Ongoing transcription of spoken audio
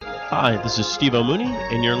Hi, this is Steve O'Mooney,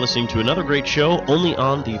 and you're listening to another great show only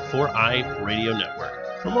on the 4i Radio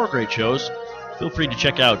Network. For more great shows, feel free to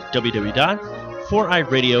check out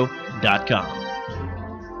www.4iradio.com.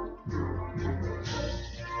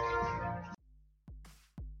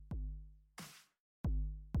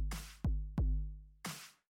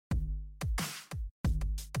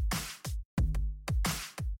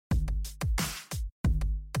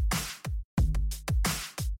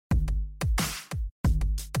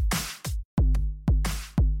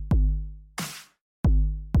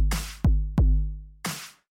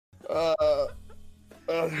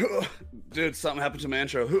 Dude, something happened to my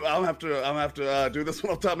intro. I'm gonna have to do this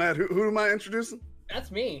one off the top of my head. Who am I introducing? That's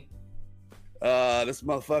me. This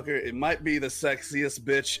motherfucker, it might be the sexiest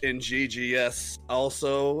bitch in GGS.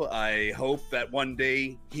 Also, I hope that one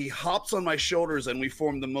day he hops on my shoulders and we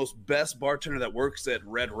form the most best bartender that works at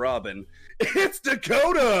Red Robin. It's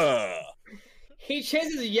Dakota! He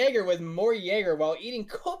chases Jaeger with more Jaeger while eating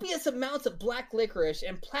copious amounts of black licorice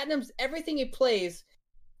and platinums everything he plays,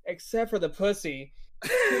 except for the pussy.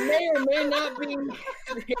 He may or may not be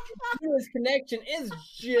his connection is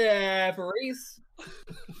Jeff Reese.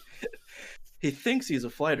 He thinks he's a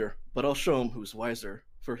fighter, but I'll show him who's wiser,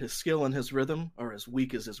 for his skill and his rhythm are as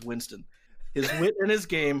weak as his Winston. His wit and his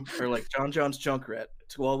game are like John John's Junkrat,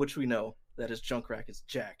 to all which we know that his Junkrat is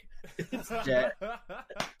Jack. It's Jack.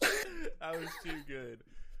 That was too good.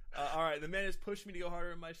 All right, the man has pushed me to go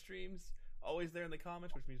harder in my streams. Always there in the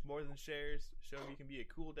comments, which means more than shares. Show me you can be a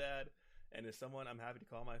cool dad. And as someone I'm happy to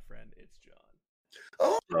call my friend, it's John.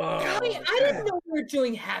 Oh, I didn't know we were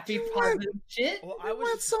doing happy, positive shit. Well,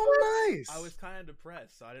 that's so nice. I was kind of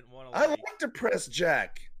depressed, so I didn't want to. I like depressed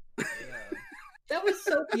Jack. Yeah. That was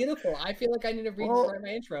so beautiful. I feel like I need to read part of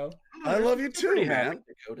my intro. I love you too, man.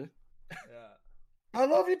 Dakota. Yeah. I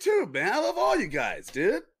love you too, man. I love all you guys,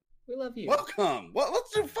 dude. We love you. Welcome. Well,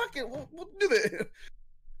 let's do we'll do the.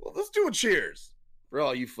 Well, let's do a cheers for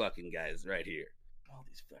all you fucking guys right here. All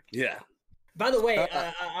these fucking. Yeah. By the way,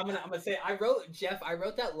 I'm gonna say I wrote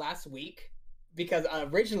that last week because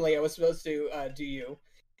originally I was supposed to do you,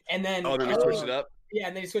 and then then you switched it up. Yeah,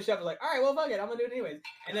 and then you switched it up. I was like, all right, well, fuck it, I'm gonna do it anyways.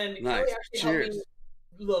 And then Nice. Kelly actually helped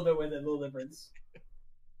me a little bit with it, a little difference.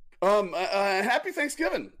 Happy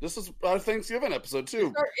Thanksgiving. This is our Thanksgiving episode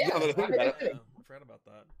too. Yeah, Now that I think about it. I forgot about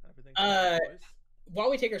that. Happy Thanksgiving, boys.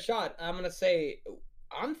 While we take a shot, I'm gonna say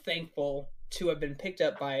I'm thankful to have been picked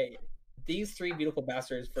up by these three beautiful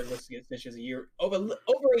bastards for Lists Against Bitches over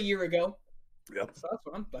a year ago. Yep. So that's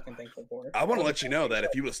what I'm fucking thankful for. I want to let you know that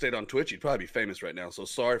if you would have stayed on Twitch, you'd probably be famous right now. So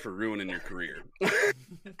sorry for ruining your career.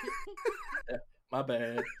 My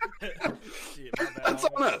bad. Shit, my bad. That's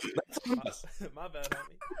on us. That's on us. My bad,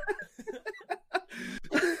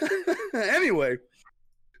 homie. Anyway,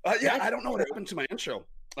 I don't know what happened to my intro.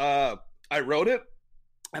 I wrote it,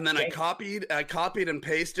 and then I copied and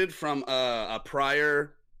pasted from a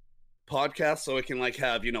prior podcast, so it can like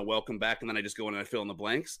have welcome back, and then I just go in and I fill in the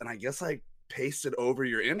blanks, and I guess I pasted over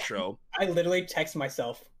your intro. I literally text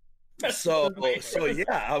myself. So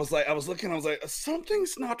yeah, I was looking,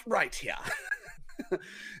 something's not right here.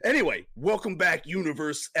 Anyway, welcome back,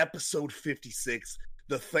 Universe, episode 56,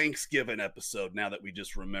 the Thanksgiving episode, now that we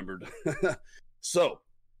just remembered. So,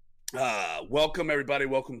 welcome everybody,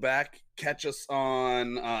 welcome back. Catch us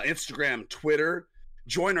on Instagram, Twitter,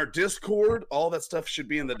 join our Discord, all that stuff should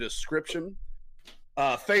be in the description.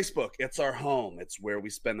 Facebook, it's our home, it's where we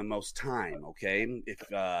spend the most time, okay? If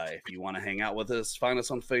you want to hang out with us, find us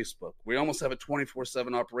on Facebook. We almost have a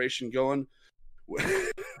 24/7 operation going. We're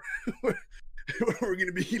going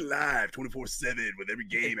to be live 24/7 with every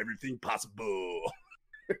game, everything possible.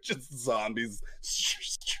 Just zombies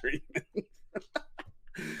streaming.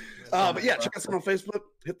 But yeah, check us out on Facebook.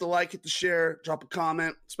 Hit the like, hit the share, drop a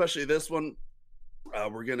comment, especially this one.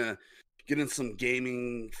 We're going to get in some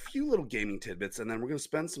few little gaming tidbits, and then we're going to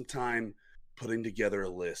spend some time putting together a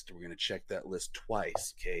list. We're going to check that list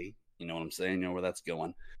twice, okay? You know what I'm saying? You know where that's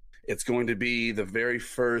going. It's going to be the very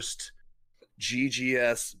first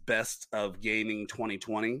GGS Best of Gaming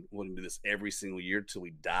 2020. We're going to do this every single year till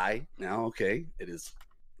we die. Now, okay,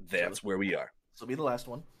 that's where we are. This will be the last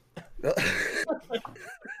one.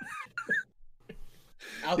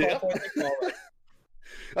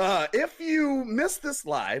 If you missed this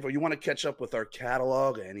live, or you want to catch up with our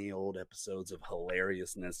catalog, any old episodes of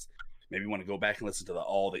hilariousness, maybe you want to go back and listen to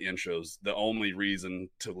all the intros, the only reason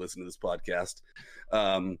to listen to this podcast,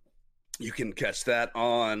 you can catch that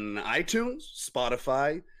on iTunes,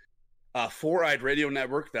 Spotify, 4i Radio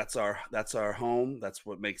Network. That's our home. That's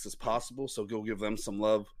what makes this possible. So go give them some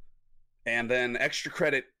love. And then extra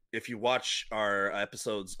credit if you watch our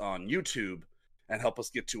episodes on YouTube and help us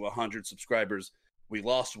get to 100 subscribers. We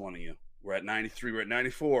lost one of you. We're at 93. We're at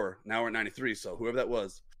 94. Now we're at 93. So whoever that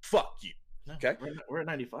was, fuck you. No, Okay? We're at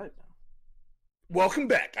 95 now. Welcome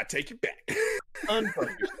back. I take it back.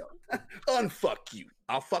 Unfuck yourself. Unfuck you.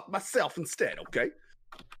 I'll fuck myself instead, okay?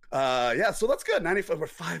 Yeah, so that's good. 95. We're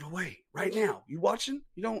 5 away right now. You watching?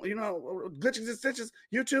 You know, glitches and stitches,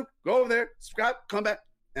 YouTube, go over there, subscribe, come back,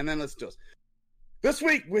 and then let's do this. This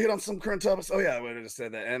week we hit on some current topics. Oh yeah, I would have just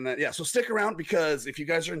said that. And yeah, so stick around because if you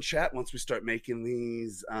guys are in chat, once we start making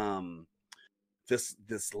these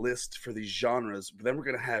this list for these genres, then we're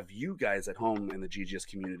gonna have you guys at home in the GGS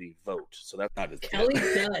community vote. So that's not as Kelly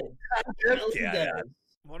does. Kelly Yeah. does.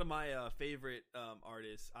 One of my favorite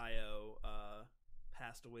artists, IO,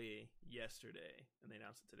 passed away yesterday, and they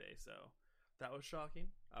announced it today. So that was shocking.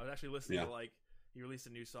 I was actually listening to he released a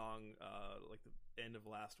new song like the end of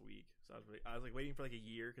last week. So I was waiting for like a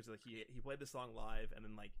year because like he played the song live and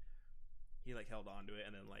then like he like held on to it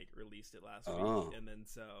and then like released it last week and then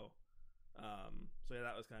so yeah,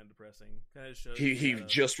 that was kind of depressing. Kind of shows he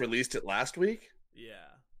just released it last week. Yeah.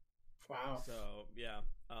 Wow. So yeah.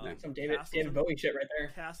 Some David Bowie shit right there.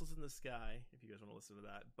 Castles in the Sky, if you guys want to listen to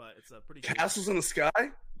that. But it's a pretty Castles in the Sky?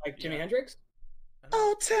 Like Jimi Hendrix?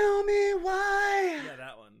 Oh, tell me why. Yeah,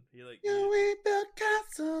 that one. He like you ain't the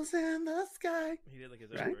castles in the sky. He did like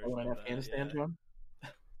his own Right? version In of that, Afghanistan, yeah. John? It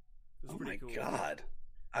was Oh pretty my cool. god.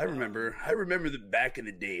 I remember that back in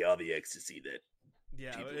the day, all the ecstasy that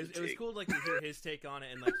Yeah, people it would was take. cool like to hear his take on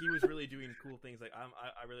it, and like he was really doing cool things. Like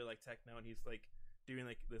I really like techno, and he's like doing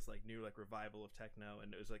like this like new like revival of techno,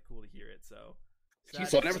 and it was like cool to hear it. So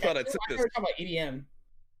So I never thought I'd say I this. heard talking about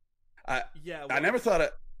EDM. yeah, I never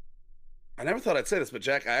thought I'd say this, but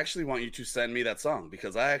Jack, I actually want you to send me that song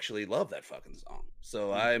because I actually love that fucking song.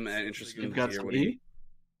 So I'm interested You in got hear some what E?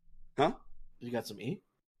 Huh? You got some E?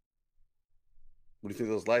 What do you think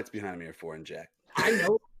those lights behind me are for, and Jack? I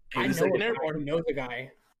know He's like an everyone who knows the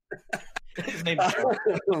guy. His name is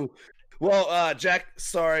John. Well, Jack,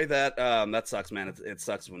 sorry that that sucks, man. It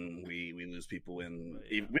sucks when we lose people when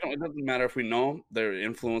we don't. It doesn't matter if we know their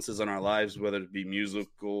influences on our lives, whether it be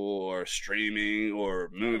musical or streaming or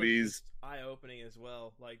movies. Eye-opening as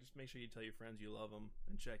well. Like, just make sure you tell your friends you love them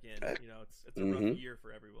and check in. You know, it's a Mhm. rough year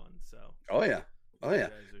for everyone. So Oh yeah, you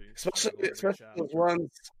guys are especially doing a great job. those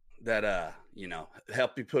ones that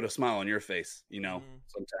help you put a smile on your face. Mhm.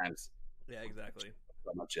 Sometimes. Yeah, exactly.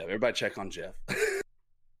 How about Jeff? Everybody check on Jeff.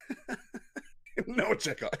 No,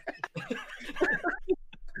 check on.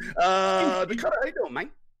 Dakota, how you doing,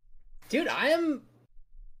 man? Dude, I am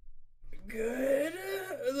good.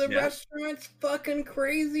 The Yeah. restaurant's fucking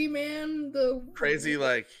crazy, man. The Crazy,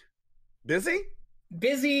 like busy?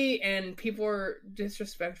 busy and people are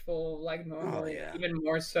disrespectful like normal. Oh, yeah. Even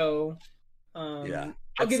more so. Yeah.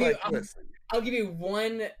 I'll give you. Listen. I'll give you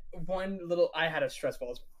one little. I had a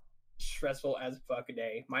stressful as fuck a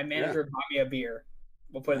day. My manager bought me a beer.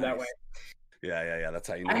 We'll put it that Nice. way. Yeah. That's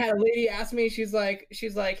how you know. I had a lady ask me. She's like,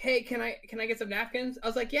 "Hey, can I get some napkins?" I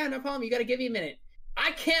was like, "Yeah, no problem. You got to give me a minute."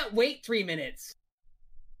 I can't wait 3 minutes.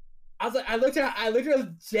 I was like, I looked at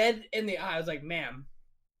her dead in the eye. I was like, "Ma'am,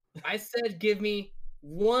 I said give me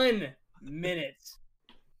 1 minute,"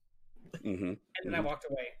 Mm-hmm. and then I walked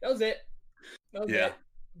away. That was it. Yeah. It.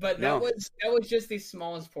 But No. that was just the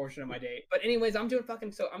smallest portion of my day. But anyways, I'm doing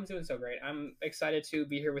so great. I'm excited to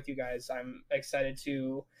be here with you guys. I'm excited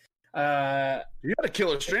to You had a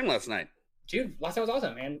killer stream last night. dude, last time was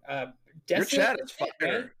awesome, man. Your Destiny chat was is it,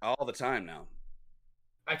 man. fire all the time now.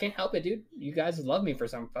 I can't help it, dude. You guys love me for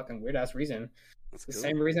some fucking weird ass reason. That's The good.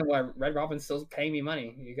 same reason why Red Robin's still paying me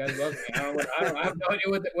money. You guys love me. I have no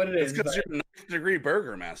idea what it It's is. because But you're a 9th degree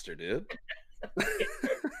burger master, dude.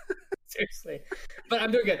 seriously, but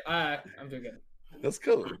I'm doing good. I'm doing good. That's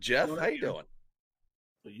cool. Jeff, how you doing?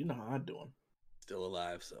 Well, you know how I'm doing. Still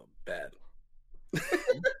alive, so bad.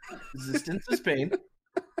 Resistance is pain.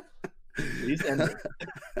 Please end it.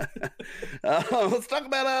 Let's talk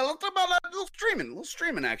about a little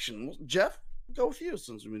streaming action. Jeff, go with you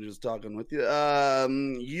since we've been just talking with you.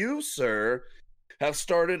 You, sir, have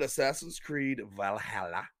started Assassin's Creed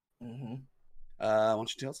Valhalla. Mm-hmm. Why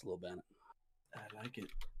don't you tell us a little about it? I like it.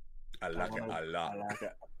 I like it a lot. I like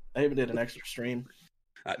it. I even did an extra stream.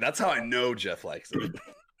 That's how I know Jeff likes it.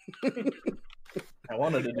 I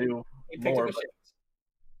wanted to do He picked more, up a but shift.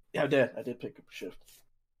 yeah, I did. I did pick up a shift,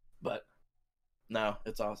 but no,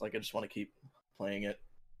 it's awesome. Like I just want to keep playing it.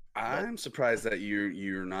 I'm surprised that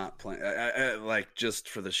you're not playing. Like just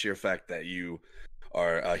for the sheer fact that you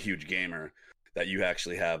are a huge gamer, that you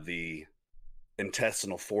actually have the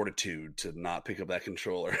intestinal fortitude to not pick up that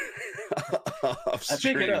controller. I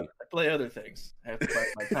pick it up. I play other things. I have to find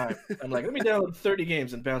my time. I'm like, let me download 30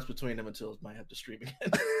 games and bounce between them until I might have to stream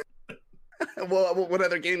again. Well, what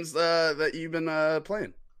other games that you've been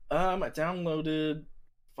playing? I downloaded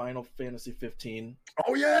Final Fantasy 15.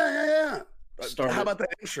 Oh yeah. Started- How about that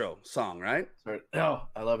intro song, right? Oh,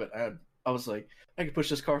 I love it. I was like, I could push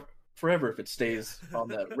this car forever if it stays on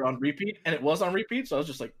repeat, and it was on repeat. So I was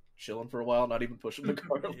just like chilling for a while, not even pushing the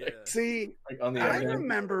car. Yeah. Like, See, on the I other end.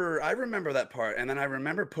 remember that part, and then I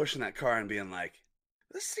remember pushing that car and being like,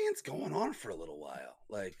 "This scene's going on for a little while.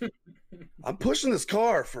 Like, I'm pushing this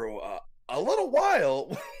car for a little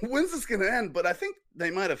while. When's this gonna end?" But I think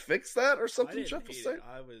they might have fixed that or I something. didn't Jeff was hate saying. it.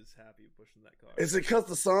 I was happy pushing that car. Is it because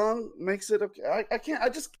the song makes it okay? I can't. I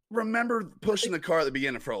just remember pushing the car at the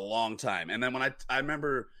beginning for a long time, and then when I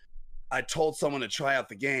remember I told someone to try out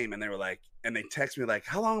the game, and they were like, and they text me like,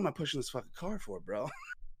 "How long am I pushing this fucking car for, bro?"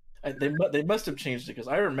 They must have changed it because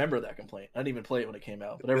I remember that complaint. I didn't even play it when it came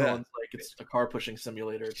out, but everyone's like, it's a car pushing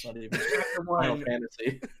simulator. It's not even Chapter Final 1,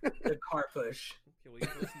 Fantasy. the car push. Okay, well, you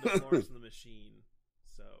can listen to Florence and the Machine.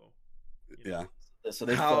 So, you know. Yeah. So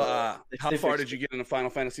they How they far fixed did you get into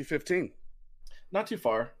Final Fantasy 15? Not too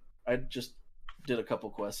far. I just did a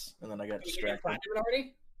couple quests and then I got Did you get distracted. platinum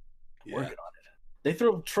already? Working on it. They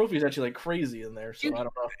throw trophies at you like crazy in there, so Dude. I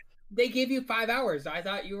don't know. They gave you 5 hours. I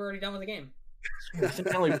thought you were already done with the game. I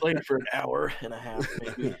think I only played it for an hour and a half,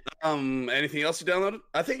 maybe. Anything else you downloaded?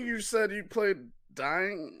 I think you said you played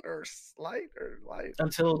Dying or Light.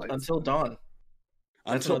 Until Dawn.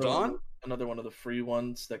 That's Until another Dawn? one- Another one of the free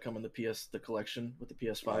ones that come in the collection with the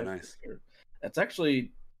PS5. Oh, nice. That's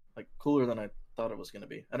actually like cooler than I thought it was going to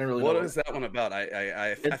be. I didn't really know What is that one about?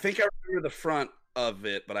 I think I remember the front of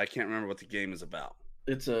it, but I can't remember what the game is about.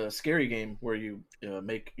 It's a scary game where you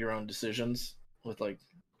make your own decisions with like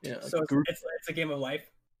So a group, it's a game of life.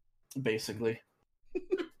 basically.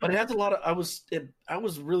 But it has a lot of. I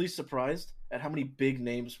was really surprised at how many big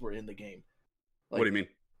names were in the game. What do you mean?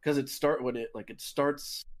 Because it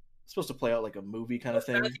starts. It's supposed to play out like a movie kind of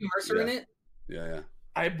thing. Matthew Mercer in Yeah. it. Yeah.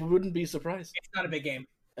 I wouldn't be surprised. It's not a big game.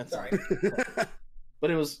 That's Sorry. But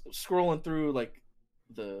it was scrolling through like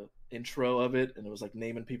the intro of it, and it was like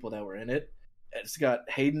naming people that were in it. It's got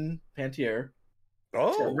Hayden Panettiere,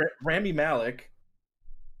 Oh. Rami Malek.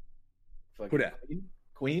 Who dat?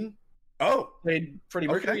 Queen Oh. played Freddie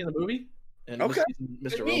Okay. Mercury in the movie, and Okay.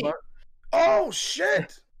 Mr. Good name. Robot. Oh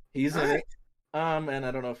shit. He's in Nice. it. And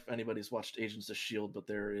I don't know if anybody's watched Agents of S.H.I.E.L.D., but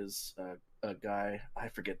there is a guy, I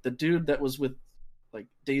forget, the dude that was with like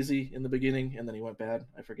Daisy in the beginning, and then he went bad.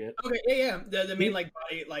 I forget. Okay, yeah. The main like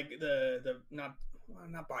body, like the not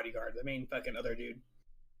bodyguard, the main fucking other dude.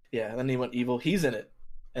 Yeah, and then he went evil. He's in it,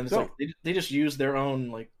 and it's Oh. like they just use their own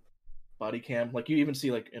like body cam. Like you even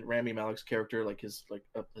see like in Rami Malek's character, like his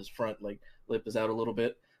front like lip is out a little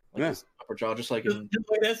bit, like Yeah. his upper jaw, just like Just in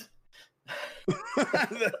like this.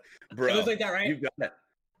 Bro, It looks like that, right? you got it.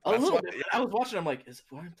 a That's little why- bit. I was watching. I'm like,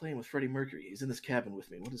 why am I playing with Freddie Mercury? He's in this cabin with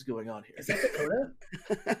me. What is going on here? Is that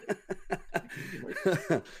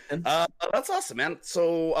Dakota? That's awesome, man.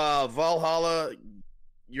 So Valhalla,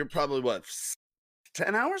 you're probably what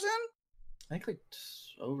 10 hours in? I think like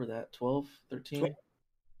over that 12, 13.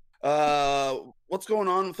 What's going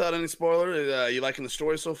on without any spoiler? You liking the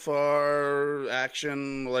story so far?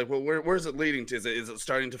 Action? Like, where's it leading to? Is it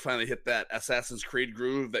starting to finally hit that Assassin's Creed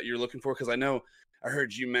groove that you're looking for? Because I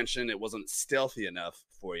heard you mention it wasn't stealthy enough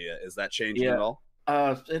for you. Is that changing Yeah. at all?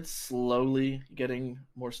 It's slowly getting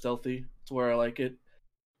more stealthy to where I like it.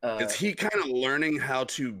 Is he kind of learning how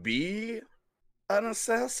to be an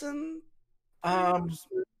assassin?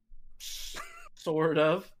 Sort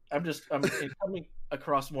of. I'm coming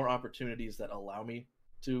across more opportunities that allow me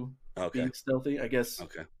to Okay. be stealthy. I guess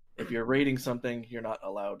Okay. if you're raiding something, you're not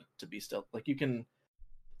allowed to be stealth. Like you can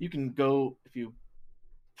go if you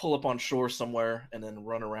pull up on shore somewhere and then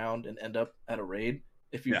run around and end up at a raid.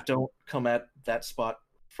 If you Yeah. don't come at that spot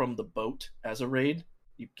from the boat as a raid,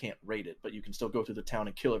 you can't raid it, but you can still go through the town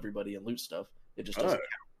and kill everybody and loot stuff. It just doesn't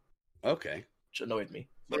count, Okay. which annoyed me.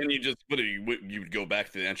 Then you just you would go back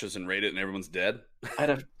to the entrance and raid it, and everyone's dead. I'd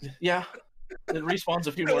have, yeah. It respawns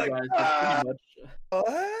a few You're more like, guys. But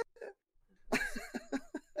pretty much. What?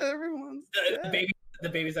 Everyone's The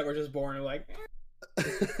dead. babies that were just born are like,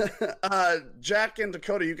 Jack and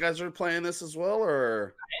Dakota, you guys are playing this as well,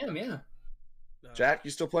 or I am, yeah. Jack,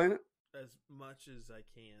 you still playing it? As much as I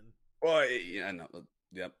can. Well, yeah, no,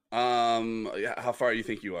 yep. Yeah, how far do you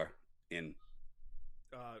think you are in?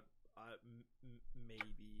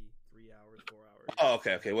 Maybe 3 hours, 4 hours. Oh,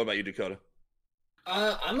 okay. What about you, Dakota?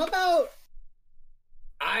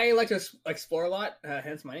 I like to explore a lot,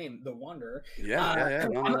 hence my name, The Wanderer. Yeah.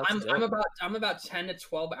 No, that's dope. I'm about 10 to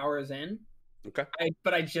 12 hours in. Okay.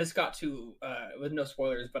 But I just got to with no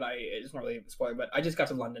spoilers, but it's not really a spoiler, but I just got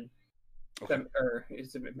to London. Okay.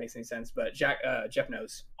 It makes any sense, but Jeff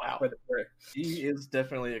knows. Wow. Where He is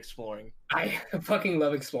definitely exploring. I fucking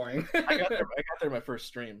love exploring. I got there my first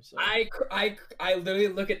stream. So. I literally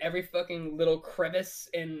look at every fucking little crevice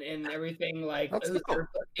and everything. Like, That's cool.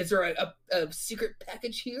 is there a secret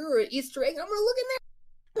package here or an Easter egg? I'm gonna look in there.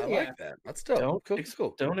 I Yeah. like that. That's dope. Don't Cool.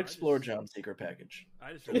 Cool. Don't explore John's secret package.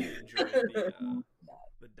 I just really enjoyed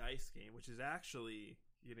the dice game, which is actually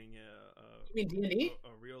getting You mean D&D? a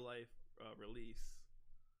real life release.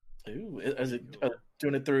 Ooh, is it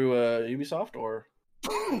doing it through Ubisoft or?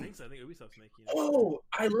 I think so. I think Ubisoft's making it. Oh,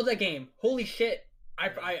 I love that game. Holy shit.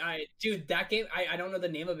 Dude, that game, I don't know the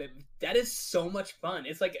name of it. That is so much fun.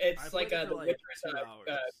 It's like I played it The for, like, Witcher's 2 hours.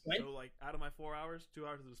 Gwent. So like out of my 4 hours, 2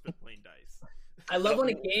 hours was spent playing dice. I love when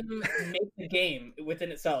a game makes a game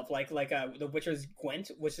within itself, like The Witcher's Gwent,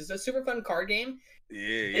 which is a super fun card game.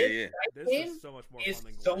 Yeah. This Game is so much more It's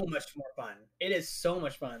fun than so Gwent. much more fun. It is so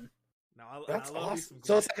much fun. No, That's I love me awesome. some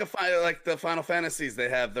So it's Gwent. like the Final Fantasies. They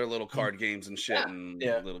have their little card games and shit, Yeah. and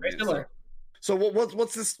Yeah. little Very games. similar. So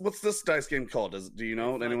what's this dice game called? Do you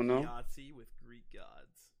know? It's Anyone like know? Yahtzee with Greek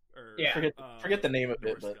gods. Or, Yeah. Forget the name of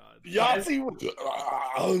Norse it, but gods. Yahtzee.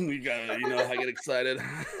 I get excited.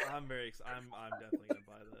 I'm definitely gonna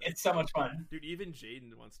buy that. It's so much fun. Dude, even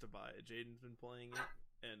Jaden wants to buy it. Jaden's been playing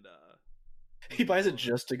it, and he buys it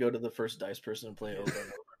just to go to the first dice person and play over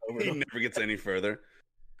and over and He over. never gets any further.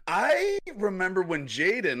 I remember when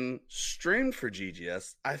Jaden streamed for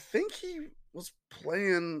GGS. I think he was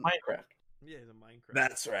playing. Minecraft. yeah, he's a Minecraft.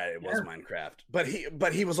 That's right. It was Minecraft,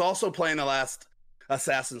 but he was also playing the last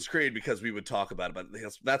Assassin's Creed because we would talk about it. But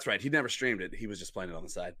that's right. He never streamed it. He was just playing it on the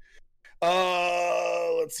side.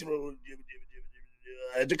 Let's see what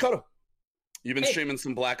Dakota. You've been Hey. streaming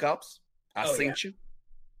some Black Ops. I Oh, synced you.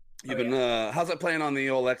 You've been. How's that playing on the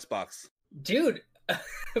old Xbox? Dude,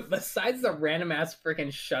 besides the random ass freaking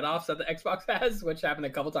shutoffs that the Xbox has, which happened a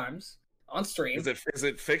couple times on stream, Is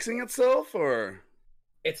it fixing itself or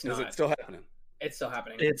it's is not. it still happening? It's still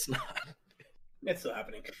happening. It's not. It's still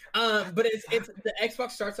happening. But it's the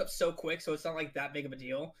Xbox starts up so quick, so it's not like that big of a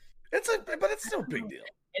deal. But it's still a big deal.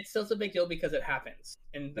 It's still a big deal because it happens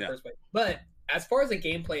in the Yeah. first place. But as far as the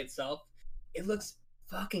gameplay itself, it looks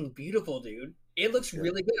fucking beautiful, dude. It looks Good.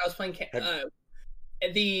 really good. I was playing.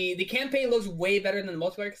 The campaign looks way better than the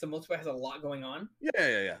multiplayer because the multiplayer has a lot going on.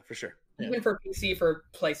 Yeah, for sure. Yeah. Even for PC, for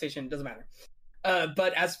PlayStation, doesn't matter.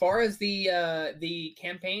 But as far as the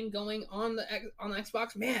campaign going on the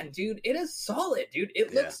Xbox, man, dude, it is solid, dude.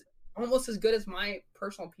 It Yeah. looks almost as good as my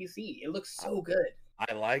personal PC. It looks so good.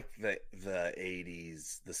 I like the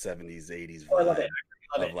 80s, the 70s, 80s Oh, I love vibe it.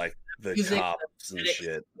 I love of it. like the Music, cops and aesthetics.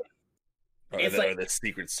 shit. Or It's the, like- or the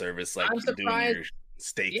Secret Service, like I'm doing surprised- your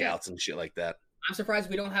stakeouts and shit like that. I'm surprised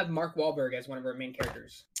we don't have Mark Wahlberg as one of our main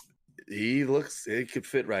characters. He could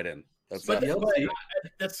fit right in. That's But, absolutely-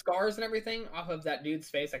 the scars and everything off of that dude's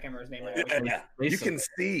face, I can't remember his name. Right now. yeah, you can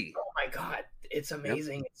see. Oh my god, it's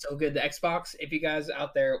amazing! It's so good. The Xbox. If you guys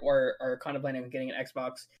out there are contemplating on getting an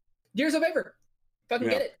Xbox, do yourself a favor, fucking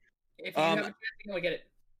Yeah. get it. If you have a chance, you want to get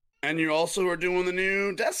it. And you also are doing the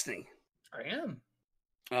new Destiny. I am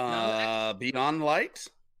Beyond Light.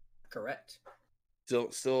 correct.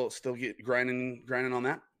 Still get grinding on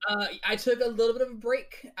that. I took a little bit of a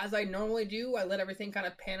break, as I normally do. I let everything kind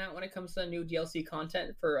of pan out when it comes to new DLC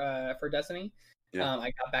content for Destiny. Yeah.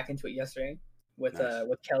 I got back into it yesterday with Nice.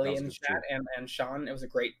 Kelly That was and good stream. chat and Sean. It was a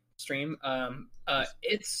great stream.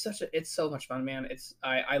 It's so much fun, man.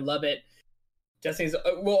 I love it. Destiny's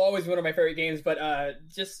will always be one of my favorite games, but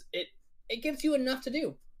just it gives you enough to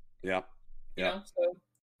do. Yeah. You know, so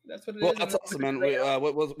that's what it is. Well, and that's awesome, man.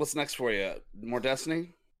 What's next for you? More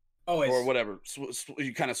Destiny always. or whatever?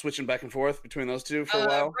 You kind of switching back and forth between those two for a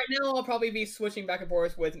while. Right now, I'll probably be switching back and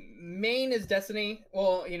forth with main is Destiny.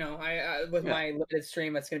 Well, you know, I with Yeah. my limited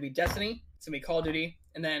stream, that's gonna be Destiny. It's gonna be Call of Duty,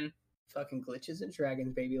 and then fucking Glitches and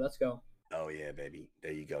Dragons, baby. Let's go. Oh yeah, baby.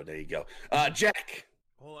 There you go. Jack,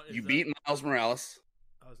 Hold on, you beat Miles Morales.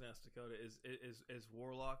 I was gonna ask Dakota, is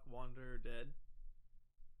Warlock Wanderer dead?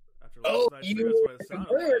 After Oh, night's you stream? That's what it sounded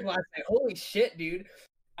heard like. last night. Holy shit, dude.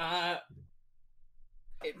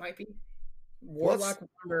 It might be Warlock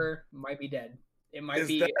Wanderer might be dead. It might Is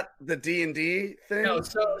be that the D&D thing? no.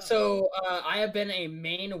 So I have been a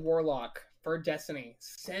main Warlock for Destiny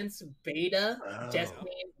since beta Oh.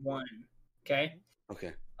 Destiny 1. Okay.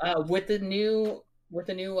 Okay. With the new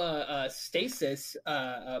stasis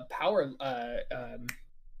power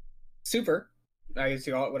super, I guess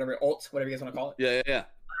you call it whatever whatever you guys want to call it. Yeah.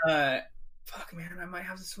 Fuck man, I might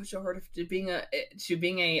have to switch over to being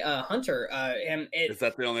a hunter. And Is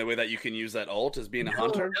that the only way that you can use that ult, is being a No,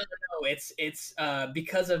 hunter? No, it's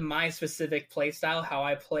because of my specific play style, how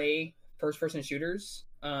I play first-person shooters,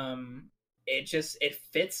 it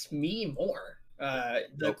fits me more.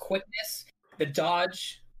 The quickness, the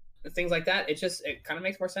dodge, things like that. It kind of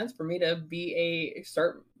makes more sense for me to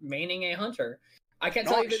start maining a hunter. I can't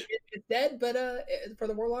tell you that it's dead, but for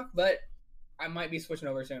the warlock, but I might be switching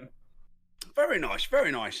over soon. Very nice,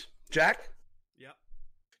 very nice. Jack? Yep.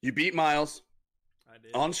 You beat Miles. I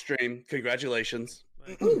did. On stream. Congratulations.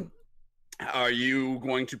 Right. Are you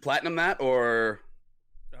going to platinum that or?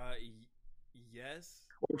 Yes.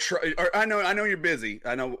 Or I know you're busy.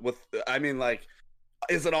 I know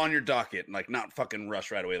is it on your docket? Like, not fucking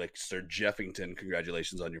rush right away. Like Sir Jeffington,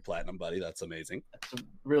 congratulations on your platinum, buddy. That's amazing. It's a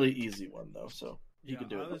really easy one though, so you can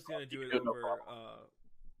do it. I was gonna do it over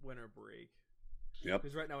winter break. Yep.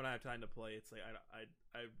 Because right now when I have time to play, it's like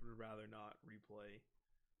I would rather not replay.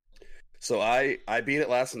 So I beat it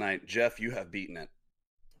last night. Jeff, you have beaten it.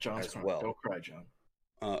 John's as crying. well. Don't cry, John.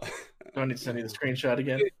 Do I need to send you the screenshot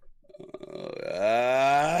again?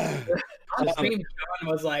 On stream,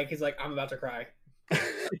 John was like, he's like, I'm about to cry.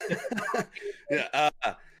 Yeah.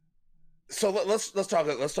 So let's talk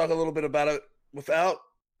a little bit about it without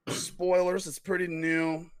spoilers. It's pretty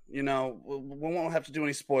new. You know, we won't have to do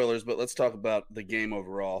any spoilers, but let's talk about the game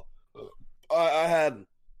overall. I had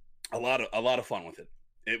a lot of fun with it.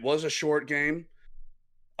 It was a short game.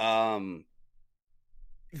 The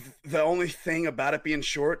only thing about it being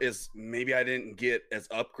short is maybe I didn't get as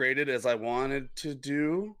upgraded as I wanted to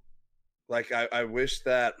do. Like I wish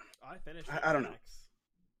that I finished. I don't know. Max.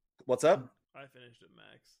 What's up? I finished at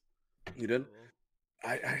max. You did?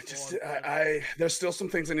 I there's still some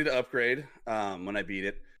things I need to upgrade when I beat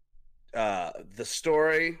it. The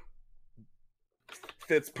story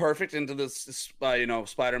fits perfect into this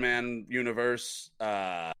Spider-Man universe.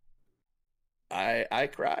 I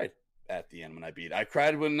cried at the end when I beat it. I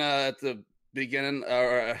cried when at the beginning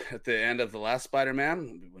or at the end of the last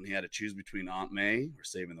Spider-Man when he had to choose between Aunt May or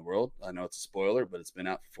saving the world. I know it's a spoiler, but it's been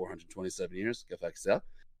out for 427 years. Go fuck yourself.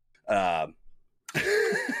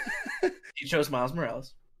 He chose Miles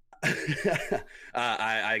Morales.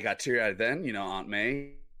 I got teary-eyed then, Aunt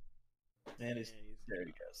May. And there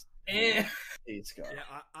he goes. He's gone.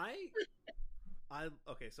 Yeah, I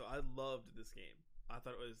okay. So I loved this game. I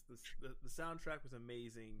thought it was the soundtrack was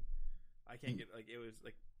amazing. I can't get it was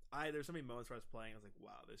there's so many moments where I was playing. I was like,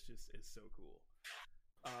 wow, this just is so cool.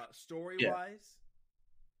 Story wise,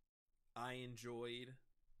 I enjoyed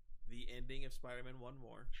the ending of Spider-Man 1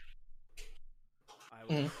 more. I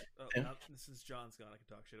was since John's gone, I can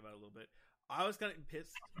talk shit about it a little bit. I was kind of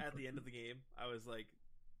pissed at the end of the game. I was like,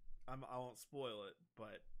 I won't spoil it,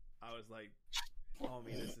 but I was like,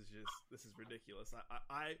 homie, this is ridiculous.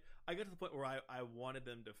 I got to the point where I wanted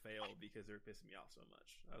them to fail because they were pissing me off so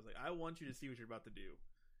much. I was like, I want you to see what you're about to do.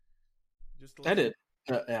 I did.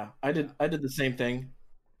 I did the same thing.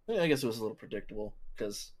 I guess it was a little predictable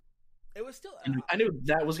because it was still. I knew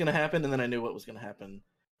that was going to happen, and then I knew what was going to happen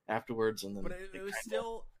afterwards, and then. But it was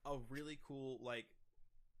still a really cool like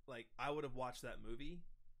I would have watched that movie.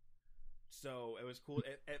 So it was cool.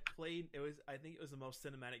 It played. It was. I think it was the most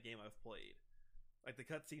cinematic game I've played. Like the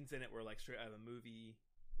cutscenes in it were like straight out of a movie.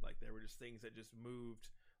 Like there were just things that just moved.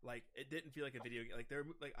 Like it didn't feel like a video game.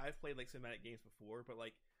 Like I've played like cinematic games before, but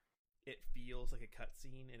like it feels like a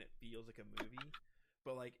cutscene and it feels like a movie.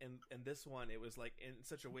 But like in this one, it was like in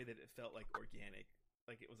such a way that it felt like organic,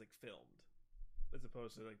 like it was like filmed, as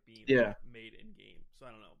opposed to like being made in game. So I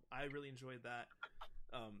don't know. I really enjoyed that.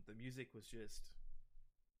 The music was just.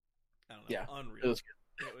 I don't know, unreal.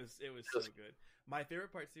 It was so good. My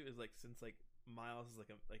favorite part too is like since like Miles is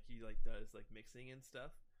like he like does like mixing and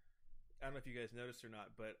stuff. I don't know if you guys noticed or not,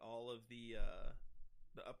 but all of the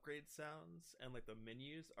upgrade sounds and like the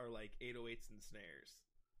menus are like 808s and snares.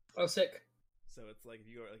 Oh, sick! So it's like if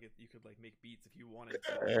you could like make beats if you wanted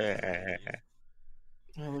to.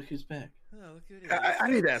 Oh, look who's back. Oh, look who it is. I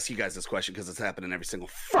need to ask you guys this question because it's happening every single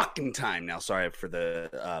fucking time now. Sorry for the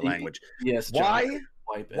language. Yes. John.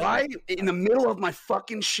 Why in the middle of my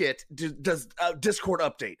fucking shit does Discord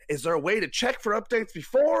update? Is there a way to check for updates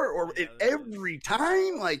before or every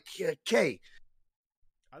time? Like, okay.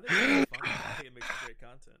 I think it's fun. I think it makes great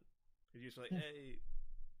content. You're just like, hey.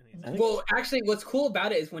 Well, actually, what's cool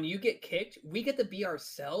about it is when you get kicked, we get to be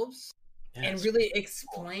ourselves and really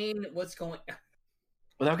explain what's going on.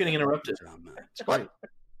 Without getting interrupted. It's great.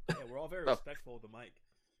 Yeah, we're all very respectful of the mic.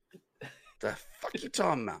 The fuck you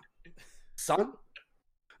talking about? Son?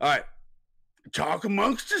 All right. Talk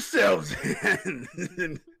amongst yourselves.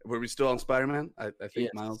 Were we still on Spider-Man? I think, yes.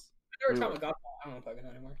 Miles. We were talking about Godfall. I don't know if I can know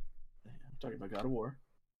anymore. I'm talking about God of War.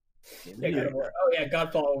 Yeah, God of War. Oh, yeah,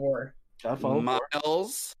 Godfall of War.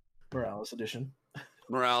 Miles Morales edition.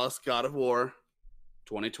 Morales, God of War,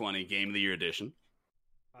 2020 Game of the Year edition.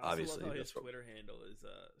 I also Obviously, love how his that's what- Twitter handle is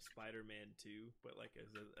Spider-Man 2, but like as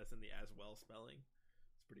in the as well spelling.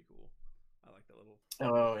 It's pretty cool. I like that little.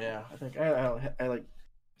 Oh yeah, I think I like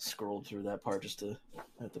scrolled through that part just to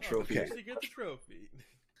at the trophy. Okay. To get the trophy.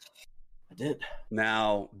 I did.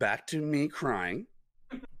 Now back to me crying.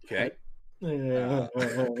 Okay. Yeah.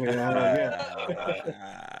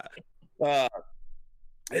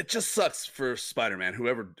 It just sucks for Spider-Man.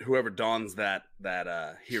 Whoever dons that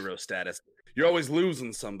hero status, you're always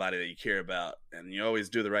losing somebody that you care about, and you always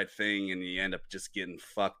do the right thing, and you end up just getting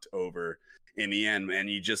fucked over in the end. And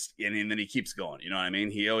then he keeps going. You know what I mean?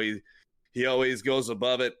 He always goes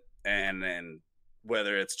above it, and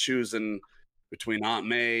whether it's choosing between Aunt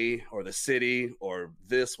May or the city or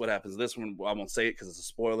what happens this one, I won't say it because it's a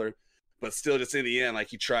spoiler. But still, just in the end, like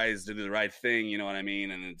he tries to do the right thing, you know what I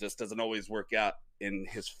mean? And it just doesn't always work out in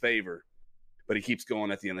his favor. But he keeps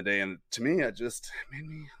going at the end of the day. And to me, it just made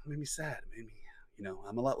me sad. It made me,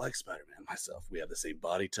 I'm a lot like Spider-Man myself. We have the same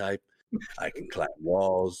body type. I can climb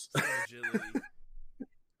walls. Same agility.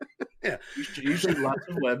 Yeah. Usually lots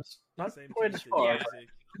of webs. Not Same quite as teeth, far. music.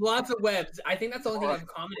 Lots of webs. I think that's the only thing in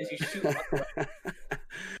common is you shoot lots of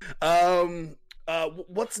webs.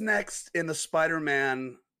 What's next in the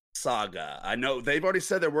Spider-Man saga? I know they've already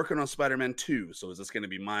said they're working on Spider-Man 2. So is this going to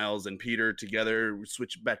be Miles and Peter together,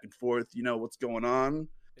 switch back and forth? You know what's going on?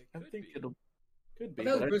 It I could think be. it'll could be.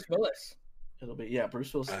 That was but Bruce Willis. It'll be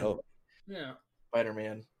Bruce Willis. I hope. Yeah.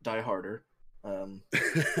 Spider-Man, Die Harder. I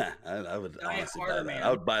would Die honestly Harder, buy that. man. I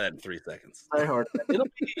would buy that in 3 seconds. Die Hard.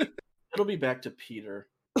 It'll be back to Peter.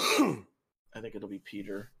 I think it'll be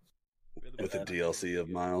Peter. With the DLC of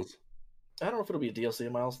Miles. I don't know if it'll be a DLC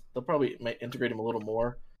of Miles. They'll probably integrate him a little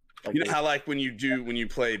more. Like You know how like when you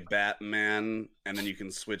play Batman and then you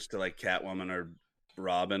can switch to like Catwoman or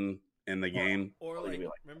Robin in the game? Or Or like, maybe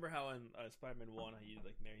like- remember how in Spider-Man 1 how you did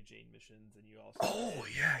like Mary Jane missions and you also Oh,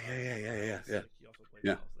 did, yeah. so you also played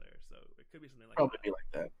Yeah. Miles there, so it could be something like probably that. be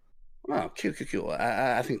like that. Oh, cool.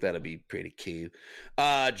 I think that'll be pretty cute.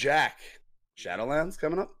 Jack, Shadowlands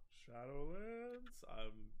coming up? Shadowlands.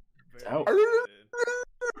 I'm very out. excited.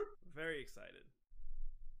 Very excited.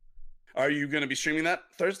 Are you going to be streaming that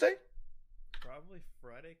Thursday? Probably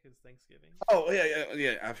Friday because Thanksgiving. Oh,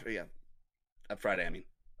 yeah. Friday, I mean.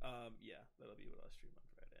 Yeah, that'll be what I'll stream on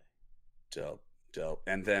Friday. Dope.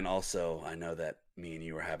 And then also, I know that me and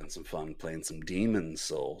you were having some fun playing some Demon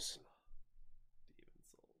Souls.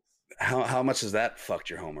 Demon Souls. How much has that fucked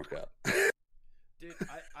your homework up? Dude,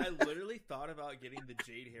 I literally thought about getting the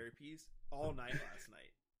Jade hairpiece all night last night.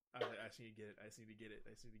 I was like, I just need to get it. I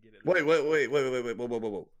just need to get it. Wait.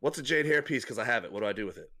 Whoa. What's a jade hair piece? Because I have it. What do I do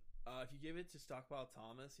with it? If you give it to Stockpile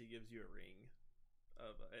Thomas, he gives you a ring.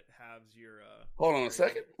 It halves your. Hold on a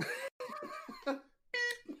second.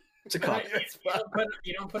 It's a cock.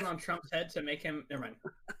 You don't put it on Trump's head to make him. Never mind.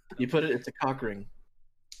 You put it. It's a cock ring.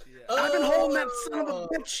 Yeah, I've been holding that son of a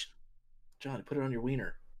bitch. John, put it on your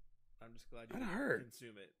wiener. I'm just glad you That didn't hurt.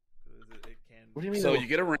 consume it. 'Cause it can. What do you mean? So you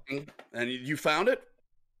get a ring, and you found it?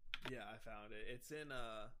 Yeah, I found it. It's in.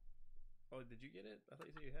 Oh, did you get it? I thought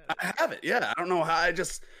you said you had it. I have it. Yeah, I don't know how. I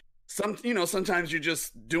just sometimes you're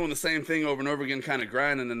just doing the same thing over and over again, kind of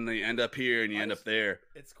grinding, and then you end up here and you end up there.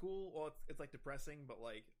 It's cool. Well, it's like depressing, but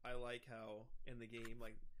like I like how in the game,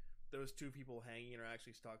 like those two people hanging are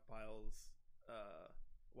actually Stockpile's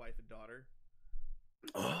wife and daughter.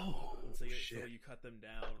 Oh, And so shit. you cut them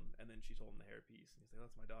down, and then she's holding the hairpiece, and he's like,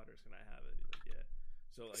 "That's my daughter's. Can I have it?" And he's like, "Yeah."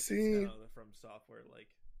 So like, See? it's kind of from software, like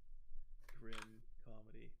grim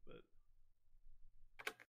comedy, but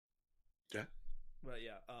Yeah. But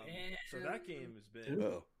yeah, so that game has been. Dude.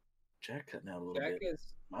 Oh. Jack cutting out a little Jack bit.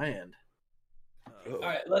 is. My end. Oh. All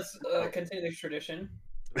right, let's continue this tradition.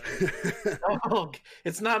 Oh,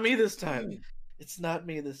 it's not me this time. It's not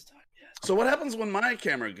me this time. Yes. So what happens when my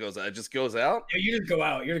camera goes out? It just goes out? Yeah, you just go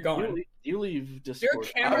out. You're gone. You leave Your Discord.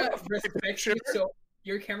 camera I don't- respects you so.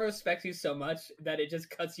 Your camera respects you so much that it just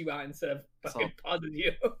cuts you out instead of fucking pauses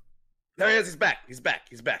you. There he is. He's back. He's back.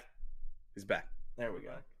 There we go.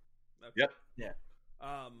 Okay. Yep. Yeah.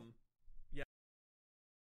 Yeah.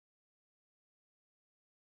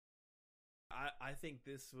 I think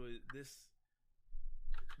this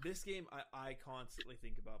game I constantly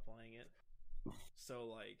think about playing it. So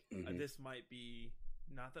like Mhm. this might be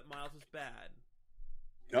not that Miles is bad,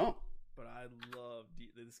 No. but I love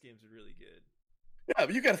this game's really good. Yeah,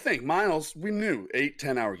 but you got to think, Miles. We knew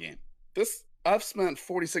 8-10 hour game. This I've spent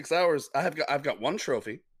 46 hours. I've got one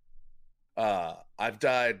trophy. I've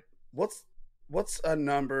died. What's a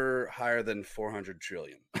number higher than 400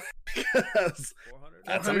 trillion? Because 400.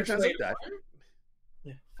 that's how many times I've died.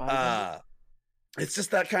 Yeah. 500. it's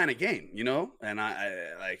just that kind of game, you know. And I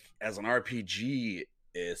like as an RPGist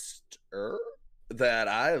that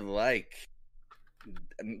I like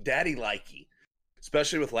daddy likey,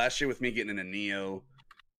 especially with last year with me getting into Neo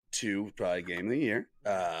 2, probably game of the year.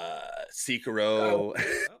 Sekiro. Oh,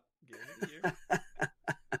 game of the year.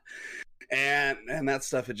 and that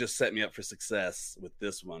stuff had just set me up for success with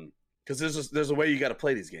this one, because there's a way you got to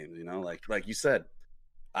play these games, you know, like you said.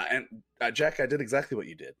 Jack, I did exactly what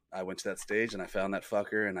you did. I went to that stage and I found that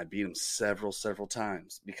fucker and I beat him several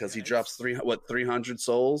times because he drops 300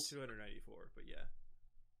 souls. 294, but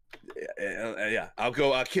yeah. Yeah. I'll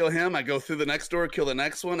kill him. I go through the next door, kill the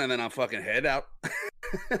next one, and then I'll fucking head out.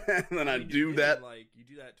 And then I do that. Like you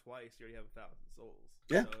do that twice, you already have 1,000 souls.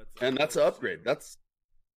 Yeah, So it's and that's an upgrade. That's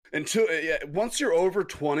until once you're over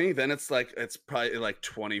 20, then it's probably like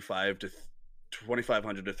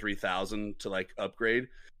 2,500 to 3,000 to like upgrade.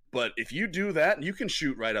 But if you do that, you can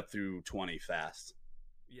shoot right up through 20 fast.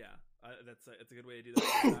 Yeah, that's a good way to do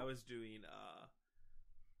that. I was doing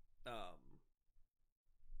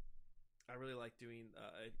I really like doing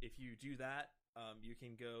if you do that, you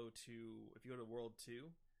can go to World 2,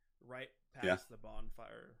 right past the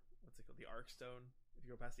bonfire. What's it called? The Arkstone. If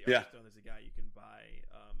you go past the Arkstone, there's a guy you can buy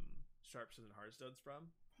Sharpstones and Hardstones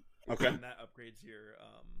from. Okay. And that upgrades your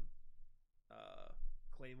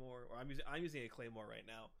Claymore, or I'm using a Claymore right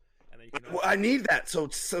now. And then you can I need that. So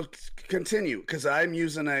continue, because I'm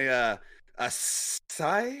using a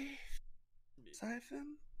scythe.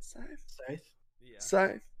 Yeah.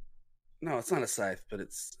 Scythe. No, it's not a scythe, but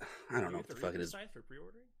it's I don't know what the fuck it is. Scythe for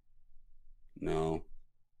pre-ordering? No.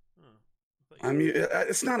 Huh.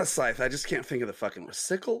 It's not a scythe. I just can't think of the fucking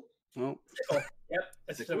sickle. Well, Sickle. Yep.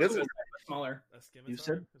 It's smaller. A scimitar? You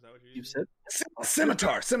said? Is that what you're You using? said?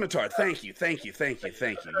 scimitar. Thank you.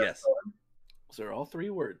 Yes. Those are all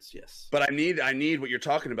 3 words. Yes. But I need what you're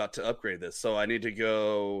talking about to upgrade this. So I need to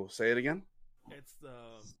go. Say it again. It's the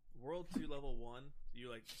World 2 level 1. You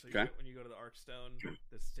like Okay. when you go to the Arkstone,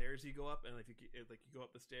 the stairs you go up, and you go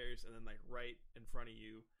up the stairs, and then like right in front of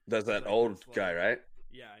you. There's that like old this, like- guy, right?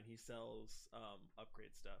 Yeah, and he sells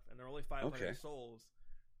upgrade stuff, and they're only 500 Okay. souls.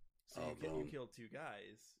 So Oh, you boom. killed 2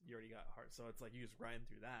 guys, you already got heart. So it's like you just grind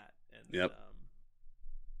through that. And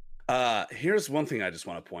Yep. Here's one thing I just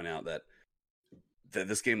want to point out that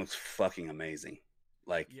this game looks fucking amazing.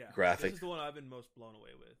 Like yeah, graphic. This is the one I've been most blown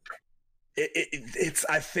away with. It's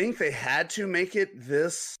I think they had to make it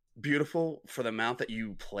this beautiful for the amount that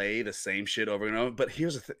you play the same shit over and over. But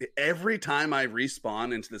here's the thing: every time I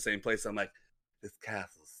respawn into the same place, I'm like, this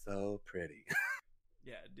castle's so pretty.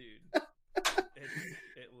 Yeah, dude,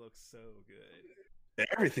 it looks so good.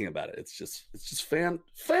 Everything about it, it's just fantastic.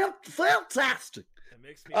 It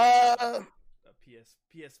makes me want a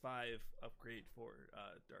PS5 upgrade for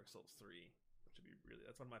Dark Souls 3, which would be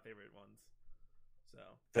that's one of my favorite ones. So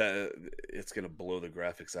It's gonna blow the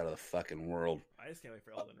graphics out of the fucking world. I just can't wait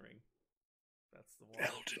for Elden Ring. That's the one.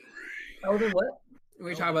 Elden what?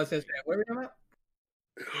 We talking about this. What are we talking about?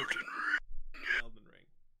 Elden Ring.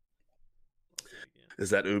 I'll say it again. Is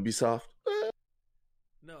that Ubisoft?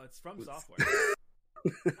 No, it's from Software.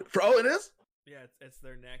 Oh, it is. Yeah, it's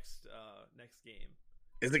their next game.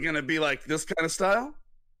 Is it gonna be like this kind of style?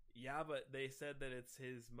 Yeah, but they said that it's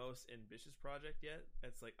his most ambitious project yet.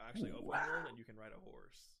 It's like actually open world, and you can ride a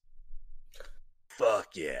horse.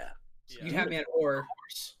 Fuck yeah. Yeah. You have me at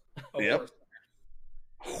horse. Yep.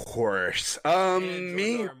 Horse. And George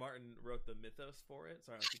Me. R. R. Martin wrote the mythos for it.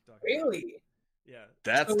 Sorry, I'll keep talking. about it. Really? Yeah.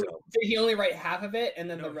 That's So, dope. did he only write half of it, and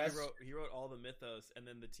then No, the rest? he wrote all the mythos, and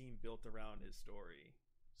then the team built around his story.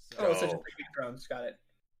 So, Oh, it's such a big Game of Thrones. Got it.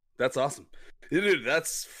 That's awesome, dude.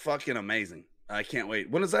 That's fucking amazing. I can't wait.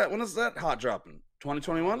 When is that hot dropping?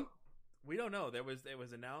 2021? we don't know. It was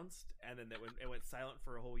announced, and then it went silent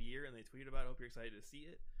for a whole year, and they tweeted about it. Hope you're excited to see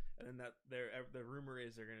it. And then the rumor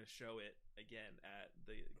is they're going to show it again at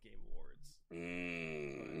the Game Awards.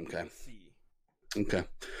 Okay. We'll see. Okay.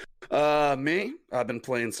 Me, I've been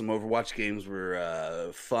playing some Overwatch games.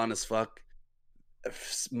 Were fun as fuck.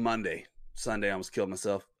 Sunday, I almost killed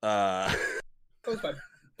myself. That was my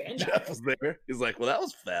Bandai. Jeff was there. He's like, "Well, that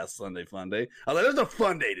was fast. Sunday fun day." I was like, "There's no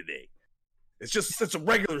fun day today. It's a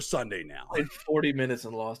regular Sunday now." Played 40 minutes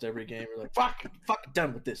and lost every game. We're like, fuck,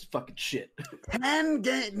 done with this fucking shit.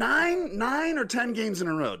 9 or 10 games in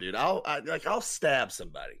a row, dude. I'll stab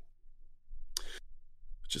somebody.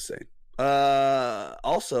 Just saying.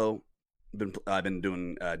 Also, I've been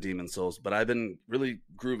doing Demon Souls, but I've been really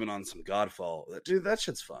grooving on some Godfall. Dude, that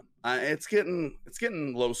shit's fun. It's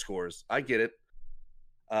getting low scores. I get it.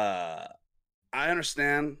 I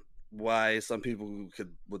understand why some people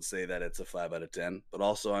would say that it's a 5 out of 10, but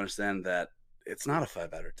also understand that it's not a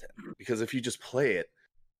 5 out of 10 because if you just play it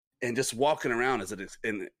and just walking around is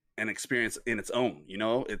an experience in its own. You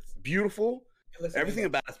know, it's beautiful. Everything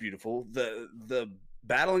about it's beautiful. The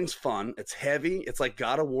battling's fun. It's heavy. It's like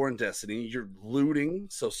God of War and Destiny. You're looting,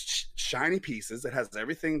 so shiny pieces. It has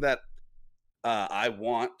everything that I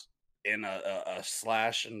want in a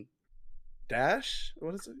slash and dash.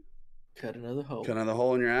 What is it? Cut another hole. Cut another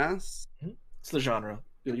hole in your ass. It's the genre.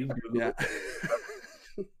 You can Google Yeah.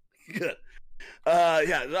 it. Good.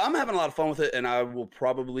 Yeah, I'm having a lot of fun with it, and I will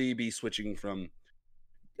probably be switching from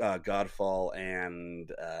Godfall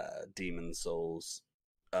and Demon Souls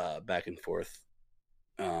back and forth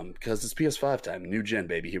because it's PS5 time, new gen,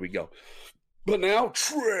 baby. Here we go. But now,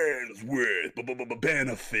 trends with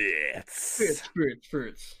benefits.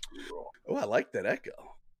 Fruits. Oh, I like that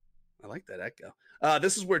echo.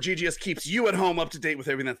 This is where GGS keeps you at home up to date with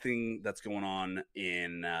everything that's going on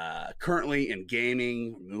in currently in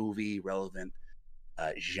gaming, movie, relevant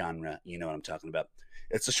genre. You know what I'm talking about.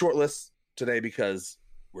 It's a short list today because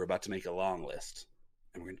we're about to make a long list,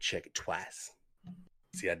 and we're gonna check it twice.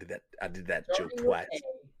 See, I did that joke twice.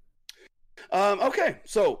 Okay,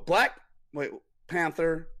 so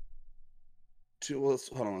Panther. Hold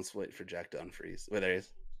on, let's wait for Jack to unfreeze. Wait, there he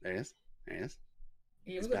is.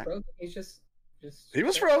 He was frozen. He's just. He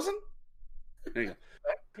was frozen. There you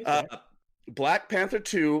go. Black Panther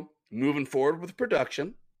 2 moving forward with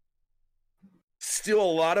production. Still a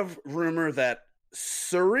lot of rumor that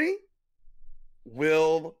Shuri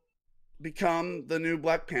will become the new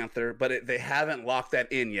Black Panther, but they haven't locked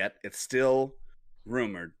that in yet. It's still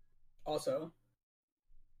rumored. Also,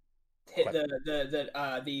 the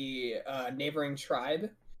neighboring tribe.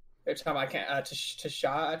 They're talking about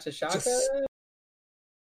T'Chaka.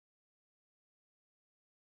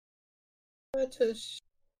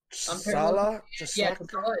 T'Challa? Yeah, they're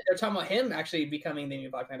talking about him actually becoming the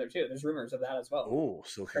new Black Panther too. There's rumors of that as well. Oh,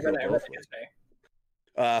 so I read that yesterday.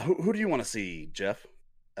 who do you want to see, Jeff,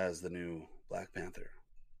 as the new Black Panther?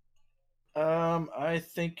 I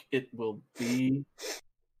think it will be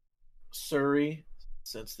Shuri,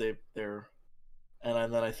 since they're,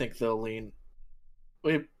 and then I think they'll lean.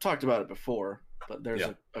 We talked about it before, but there's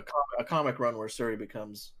a comic run where Shuri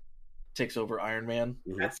takes over Iron Man.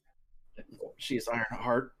 Mm-hmm. She's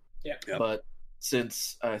Ironheart. Yeah. Yep. But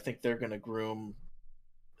since I think they're going to groom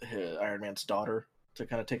Iron Man's daughter to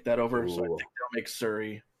kind of take that over, so I think they'll make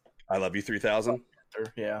Shuri. I Love You 3000.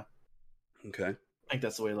 Yeah. Okay. I think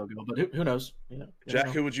that's the way they'll go, but who knows? You know, Jack,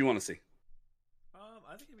 who would you want to see?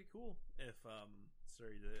 I think it'd be cool if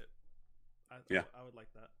Shuri did it. I would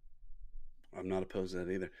like that. I'm not opposed to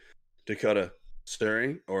that either. Dakota,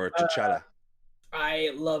 Shuri or T'Challa? I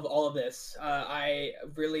love all of this. I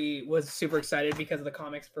really was super excited because of the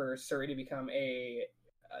comics for Shuri to become the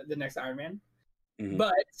next Iron Man. Mm-hmm.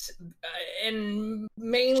 But and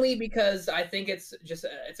mainly because I think it's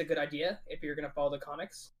a good idea if you're gonna follow the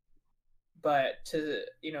comics. But to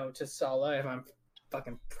Sala, if I'm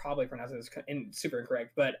fucking probably pronouncing this super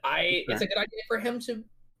incorrect, but it's a good idea for him to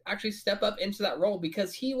actually step up into that role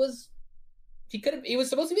because he was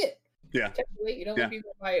supposed to be it. Yeah. Technically,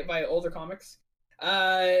 by older comics.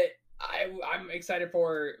 I'm excited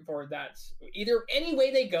for that. Either any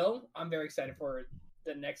way they go, I'm very excited for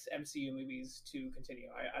the next MCU movies to continue.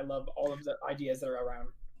 I love all of the ideas that are around.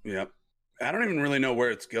 Yep. I don't even really know where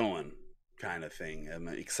it's going, kind of thing. I'm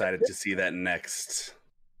excited to see that next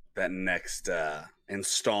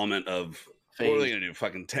installment of phase. What are they gonna do?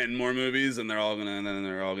 Fucking 10 more movies, and they're all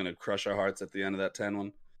gonna crush our hearts at the end of that 10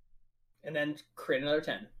 one, and then create another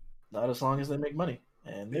 10. Not as long as they make money,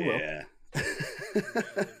 and they will. Yeah.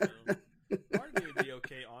 Part of me would be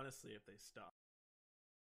okay, honestly, if they stopped.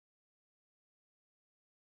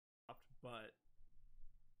 But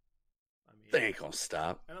I mean, they ain't gonna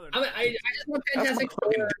stop. I just want Fantastic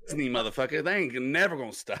Four. Disney, motherfucker. They ain't never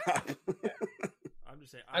gonna stop. I'm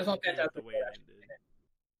just saying. I just want Fantastic Four.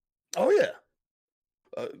 Oh yeah,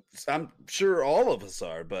 I'm sure all of us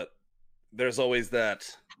are, but there's always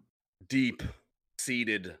that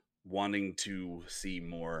deep-seated wanting to see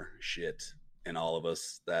more shit in all of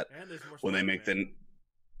us. That when they make the,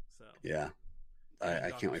 yeah,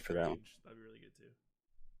 I can't wait for that one. That'd be really good too.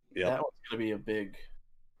 Yeah, that one's gonna be a big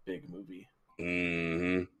movie.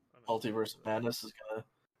 Mm-hmm. Multiverse of Madness is gonna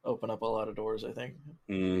open up a lot of doors, I think.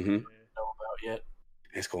 Mm-hmm. Don't know about yet.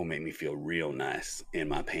 It's gonna make me feel real nice in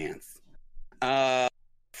my pants.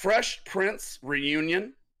 Fresh Prince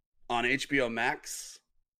reunion on HBO Max.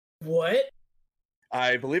 What?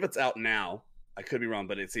 I believe it's out now. I could be wrong,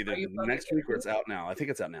 but it's either next week or it's out now. I think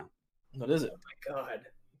it's out now. What is it? Oh my god.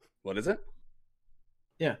 What is it?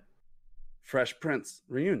 Yeah. Fresh Prince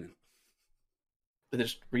reunion. They're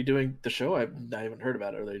just redoing the show. I haven't heard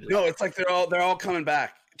about it. Or they just... No, it's like they're all coming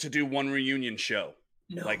back to do one reunion show.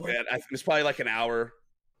 No, Like that. I think it's probably like an hour.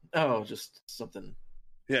 Oh, just something.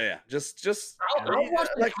 Yeah. Just I'll watch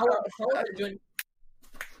like, how they're doing.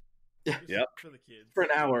 Yep. For the kids. For an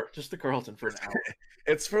hour, just the Carlton for an hour.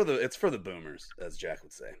 it's for the boomers, as Jack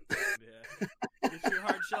would say. Yeah. Get your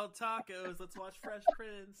hard shell tacos. Let's watch Fresh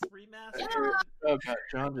Prince remastered. Oh god,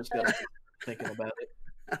 John just got thinking about it.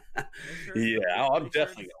 I'm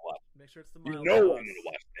definitely gonna watch. Make sure it's the You mild. know I'm sauce. gonna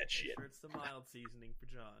watch that shit. Make sure it's the mild seasoning for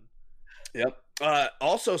John. Yep.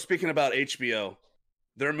 Also, speaking about HBO,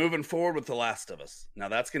 they're moving forward with The Last of Us. Now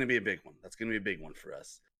that's going to be a big one. That's going to be a big one for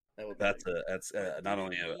us. That's not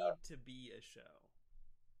only Did it a. need to be a show,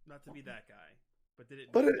 not to be that guy, but did it?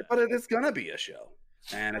 But need it, that? but it is going to be a show,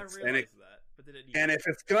 and I it's realize that. But did it? Need and if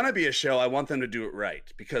it's going to be a show, I want them to do it right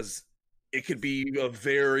because it could be a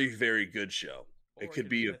very, very good show. or It could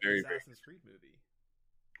be a like the very, very. Assassin's Creed movie.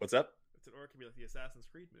 What's up? Or it could be like the Assassin's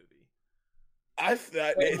Creed movie.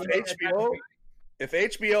 If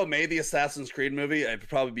HBO made the Assassin's Creed movie, it'd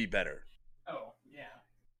probably be better. Oh yeah.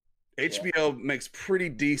 HBO makes pretty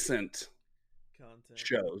decent Content.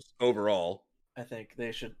 shows overall. I think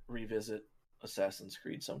they should revisit Assassin's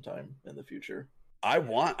Creed sometime in the future. I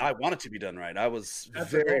want it to be done right. I was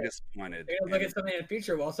That's very cool. disappointed. They're gonna look at something in the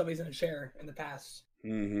future while somebody's in a chair in the past.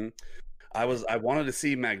 Mm-hmm. I wanted to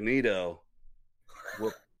see Magneto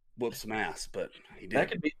whoop some ass, but he didn't.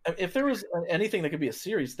 That could be if there was anything that could be a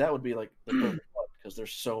series. That would be like the perfect one because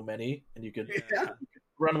there's so many, and you could Yeah.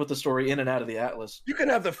 run with the story in and out of the Atlas. You could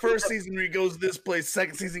have the first season where he goes this place,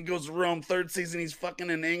 second season he goes to Rome, third season he's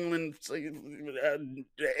fucking in England,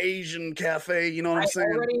 Asian cafe. You know what I'm I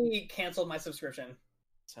saying? already canceled my subscription.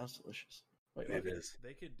 Sounds delicious. Wait, It wait. is.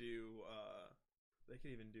 They could do. They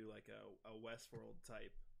could even do like a Westworld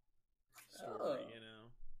type story. Oh. You know,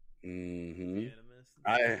 Mm-hmm.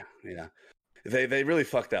 Animus. Yeah. They really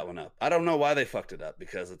fucked that one up. I don't know why they fucked it up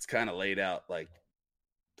because it's kind of laid out like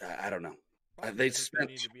I don't know. Probably they because spent-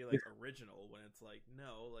 need to be like original when it's like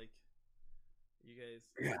no, like you guys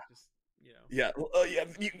Yeah. just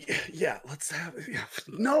Yeah, yeah. Let's have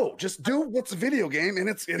no. Just do what's a video game, and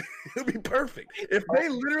it'll be perfect. If they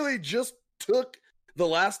literally just took The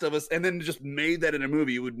Last of Us and then just made that in a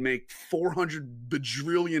movie, it would make $400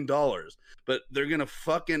 bajillion. But they're gonna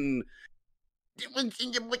fucking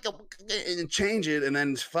and change it and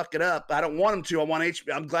then fuck it up. I don't want them to. I want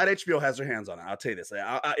HBO. I'm glad HBO has their hands on it. I'll tell you this.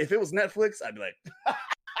 If it was Netflix, I'd be like,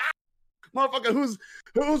 motherfucker,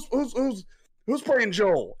 who's playing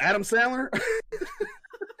Joel? Adam Sandler?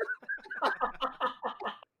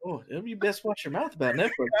 Oh, you best watch your mouth about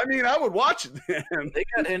Netflix. I mean, I would watch it then. They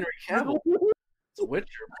got Henry Cavill. It's a Witcher.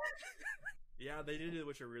 Yeah, they did The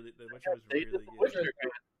Witcher really. The Witcher was They really did good. The Witcher.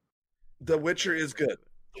 The Witcher is good.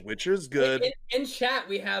 The Witcher is good. In chat,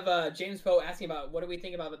 we have James Poe asking about what do we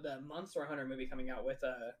think about the Monster Hunter movie coming out with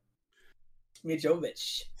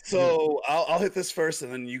Mijovich. So I'll hit this first,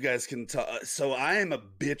 and then you guys can talk. So I am a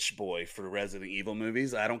bitch boy for Resident Evil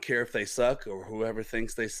movies. I don't care if they suck or whoever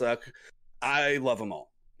thinks they suck. I love them all.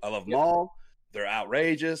 I love them all. They're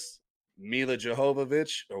outrageous. Mila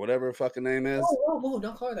Jovovich or whatever her fucking name is. Whoa,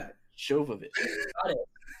 don't call her that. Shovovich.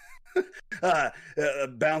 Got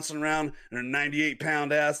it. Bouncing around in her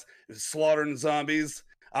 98-pound ass, slaughtering zombies.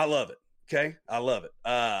 I love it. Okay, I love it.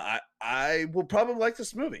 I will probably like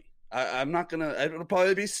this movie. I'm not gonna. It'll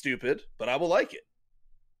probably be stupid, but I will like it.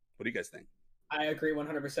 What do you guys think? I agree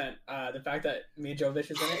 100%. The fact that Mijovich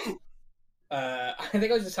is in it. I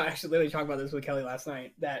think I was just actually literally talking about this with Kelly last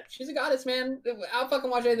night. That she's a goddess, man. I'll fucking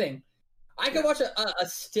watch anything. I could watch a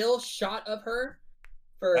still shot of her.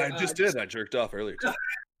 For I just did. I jerked off earlier.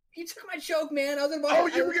 You took my joke, man. I was like, Oh,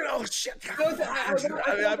 you were gonna. Oh shit! I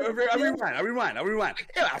rewind. I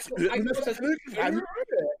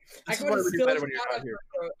can watch a still shot of her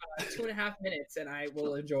for 2.5 minutes, and I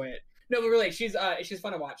will enjoy it. No, but really, she's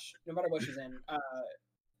fun to watch, no matter what she's in.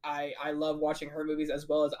 I love watching her movies as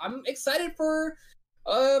well as I'm excited for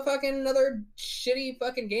fucking another shitty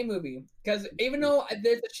fucking game movie. Because even though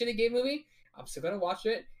there's a shitty game movie, I'm still gonna watch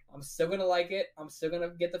it. I'm still gonna like it. I'm still gonna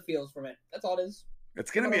get the feels from it. That's all it is. It's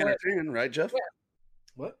gonna be entertaining, right, Jeff? Yeah.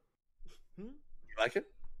 What? You like it?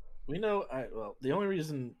 We know. Well, the only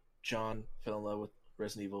reason John fell in love with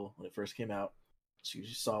Resident Evil when it first came out, so you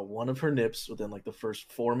saw one of her nips within like the first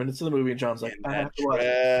 4 minutes of the movie, and John's like, I have to watch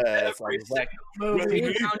it. Yes, I was like,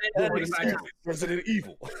 Resident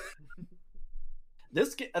Evil.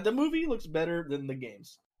 The movie looks better than the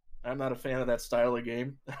games. I'm not a fan of that style of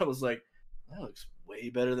game. I was like, that looks way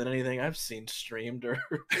better than anything I've seen streamed or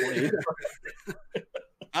played.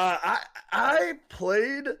 I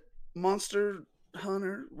played Monster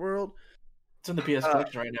Hunter World. It's in the PS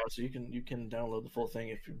Collection right now, so you can download the full thing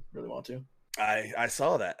if you really want to. I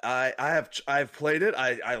saw that. I've played it.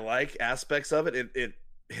 I like aspects of it. It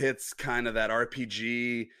hits kind of that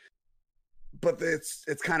RPG, but it's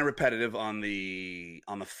kind of repetitive on the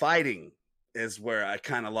fighting is where I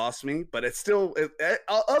kind of lost me. But it's still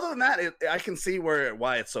other than that, I can see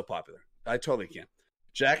why it's so popular. I totally can.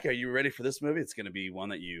 Jack, are you ready for this movie? It's going to be one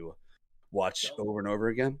that you watch over and over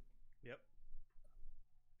again. Yep.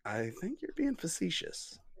 I think you're being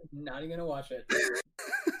facetious. Not even gonna watch it.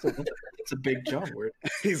 It's a big John word.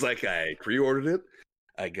 He's like, I pre-ordered it.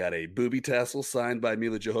 I got a booby tassel signed by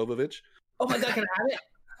Mila Jovovich. Oh my god, can I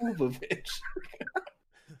have it? Jovovich.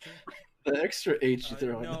 The extra H you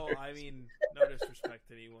throw in No, there. I mean, no disrespect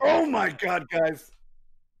to anyone. Oh my god, guys.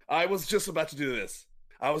 I was just about to do this.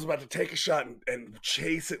 I was about to take a shot and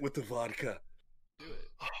chase it with the vodka. Do it.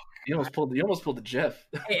 You almost pulled the Jeff.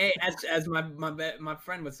 Hey, as my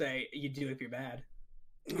friend would say, you do it if you're bad.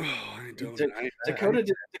 Oh, I don't. Dakota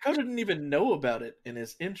didn't even know about it in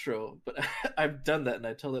his intro, but I've done that and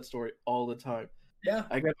I tell that story all the time. Yeah.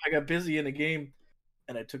 I got busy in a game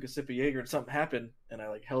and I took a sip of Jaeger and something happened and I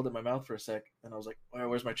like held it in my mouth for a sec and I was like, all right,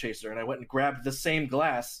 where's my chaser? And I went and grabbed the same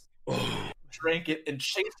glass, drank it, and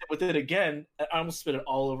chased it with it again. And I almost spit it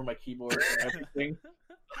all over my keyboard and everything.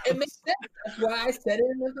 It makes sense. That's why I said it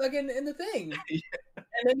in the thing. Yeah.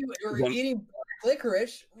 And then you were eating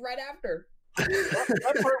licorice right after.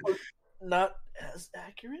 That part was not as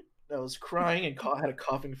accurate. I was crying and had a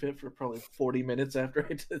coughing fit for probably 40 minutes after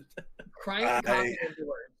I did that. Crying and coughing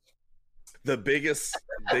afterwards. The biggest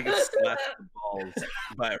slap in the balls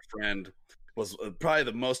by a friend was probably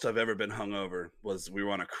the most I've ever been hungover. Was we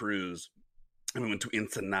were on a cruise and we went to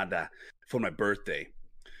Ensenada for my birthday,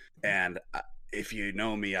 and if you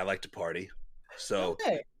know me, I like to party, so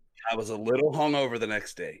Okay. I was a little hungover the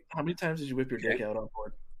next day. How many times did you whip your dick out on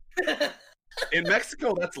board? In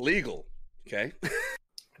Mexico, that's legal. Okay,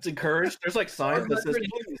 It's encouraged. There's like signs that says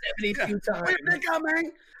 72 times. whip your dick out,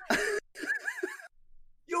 man.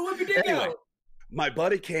 You whip your dick Anyway, out. my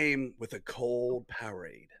buddy came with a cold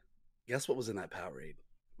Powerade. Guess what was in that Powerade?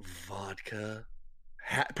 Vodka.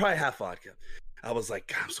 Probably half vodka. I was like,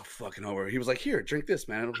 God, I'm so fucking over. He was like, here, drink this,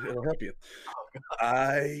 man. It'll help you.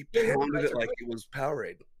 I pounded it like it was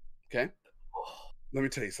Powerade. Okay? Let me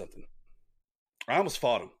tell you something. I almost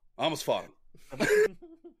fought him.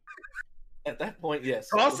 at that point, yes.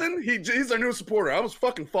 Dawson, he's our new supporter. I almost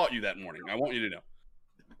fucking fought you that morning. I want you to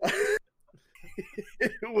know.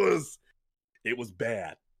 It was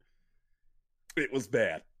bad. It was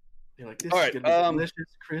bad. You're like, this All is right, gonna be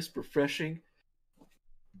delicious, crisp, refreshing.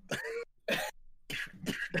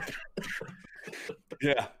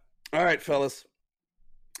 Yeah. All right, fellas.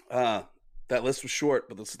 That list was short,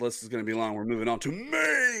 but this list is going to be long. We're moving on to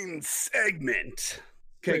main segment.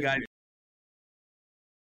 Okay, guys.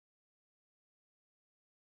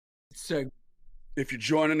 So If you're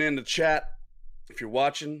joining in the chat, if you're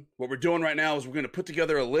watching, what we're doing right now is we're going to put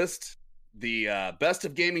together a list, the Best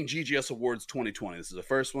of Gaming GGS Awards 2020. This is the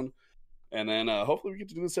first one. And then hopefully we get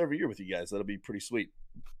to do this every year with you guys. That'll be pretty sweet.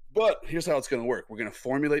 But here's how it's going to work. We're going to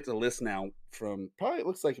formulate the list now from probably it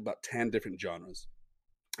looks like about 10 different genres.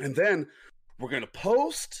 And then we're going to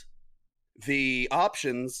post the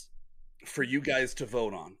options for you guys to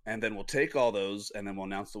vote on. And then we'll take all those and then we'll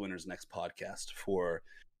announce the winners next podcast for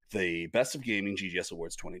the Best of Gaming GGS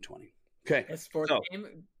Awards 2020. Okay. it's for So- game,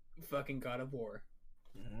 fucking God of War.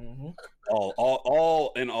 Mm-hmm.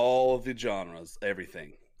 All in all of the genres,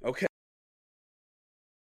 everything. Okay.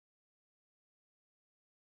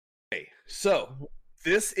 So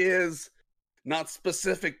this is not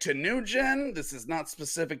specific to new gen. This is not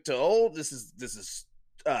specific to old. This is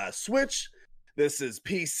Switch. This is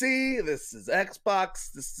PC. This is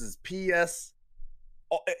Xbox. This is PS.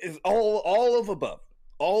 All of above.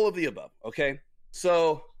 All of the above. Okay.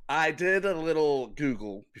 So I did a little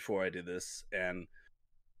Google before I did this, and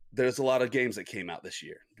there's a lot of games that came out this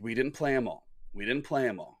year. We didn't play them all.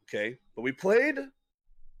 Okay, but we played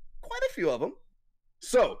quite a few of them.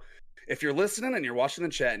 So if you're listening and you're watching the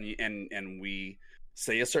chat and we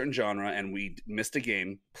say a certain genre and we missed a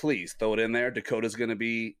game, please throw it in there. Dakota's going to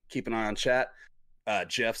be keeping an eye on chat.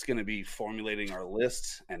 Jeff's going to be formulating our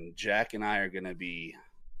list, and Jack and I are going to be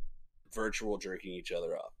virtual jerking each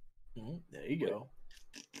other off. Mm-hmm. There you go.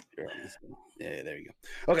 Yeah, there you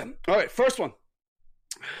go. Okay, all right. First one.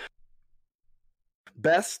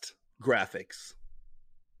 Best graphics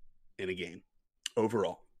in a game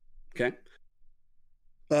overall. Okay.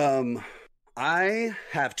 I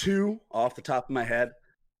have two off the top of my head,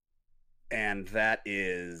 and that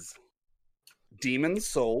is Demon's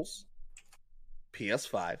Souls,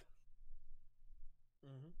 PS5,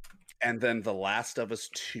 and then The Last of Us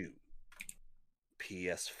 2,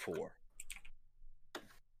 PS4.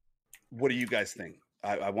 What do you guys think?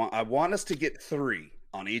 I want us to get 3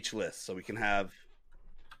 on each list so we can have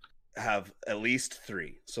at least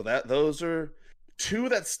 3. So those are 2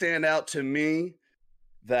 that stand out to me.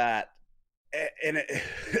 I'm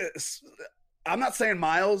not saying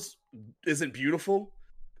Miles isn't beautiful,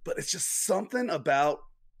 but it's just something about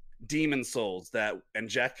Demon Souls and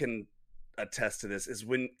Jack can attest to this, is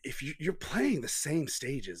if you're playing the same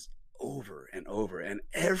stages over and over, and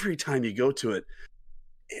every time you go to it,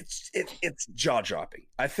 it's jaw dropping.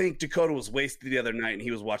 I think Dakota was wasted the other night and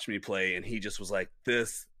he was watching me play and he just was like,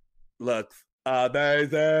 "This looks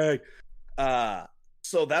amazing."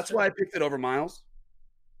 So that's why I picked it over Miles.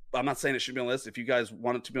 I'm not saying it should be on the list. If you guys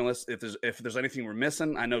want it to be on the list, if there's anything we're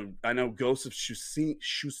missing, I know Ghost of Tsushima.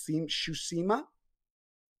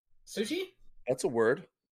 Sushi? That's a word.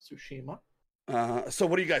 Tsushima. So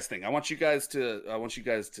what do you guys think? I want you guys to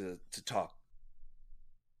talk.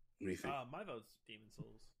 What do you think? My vote's Demon Souls.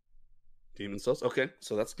 Demon Souls. Okay,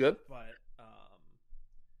 so that's good. But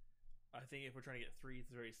I think if we're trying to get 3,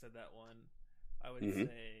 it's already said that one. I would Mhm.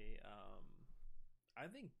 say I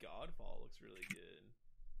think Godfall looks really good.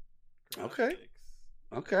 Okay.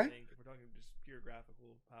 Graphics. Okay. I think if we're talking just pure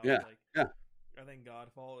graphical power, Yeah, yeah. I think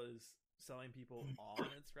Godfall is selling people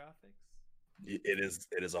on its graphics. It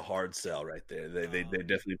is a hard sell right there. They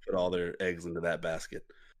definitely put all their eggs into that basket.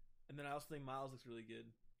 And then I also think Miles looks really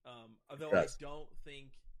good. Although Yes. I don't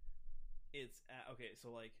think it's okay.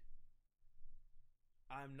 So like,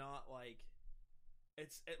 I'm not like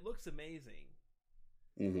it looks amazing,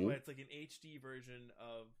 Mm-hmm. but it's like an HD version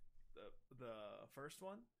of the first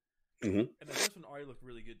one, Mhm. and the first one already looked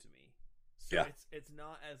really good to me. So Yeah. it's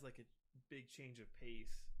not as like a big change of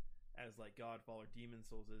pace as like Godfall or Demon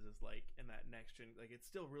Souls is like in that next gen. Like it's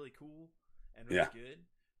still really cool and really Yeah. good,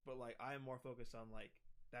 but like I'm more focused on like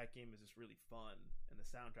that game is just really fun and the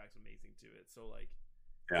soundtrack's amazing to it. So like,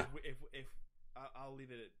 Yeah. if I'll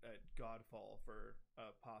leave it at Godfall for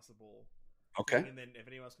a possible. Okay. And then if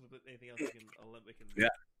anyone else comes up with anything else, we can.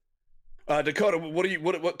 Yeah. Dakota,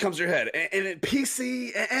 what comes to your head? And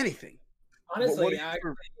PC, anything. Honestly,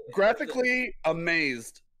 Graphically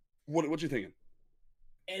amazed. What you thinking?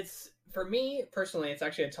 it's for me personally. It's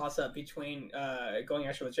actually a toss up between going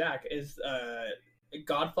actually with Jack is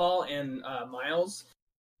Godfall and Miles.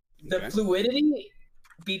 The Okay. fluidity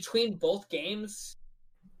between both games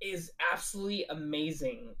is absolutely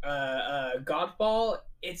amazing. Godfall,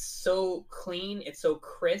 it's so clean, it's so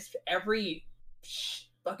crisp. Every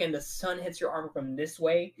fucking the sun hits your armor from this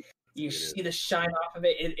way, you It is. see the shine off of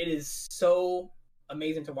it. It is so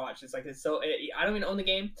amazing to watch. It's like I don't even own the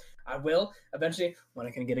game. I will eventually when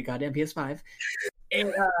I can get a goddamn PS5.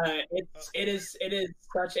 It is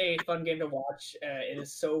such a fun game to watch. It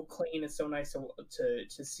is so clean. It's so nice to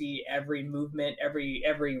see every movement,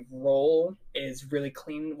 every roll is really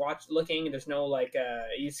clean. Looking. There's no like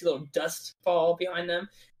you see little dust fall behind them.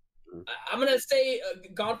 I'm gonna say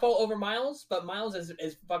Godfall over Miles, but Miles is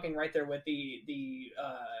fucking right there with the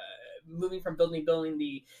moving from building to building,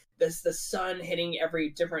 the sun hitting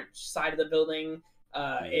every different side of the building.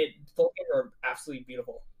 Both games are absolutely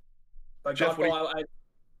beautiful. But Jeff, Godfall,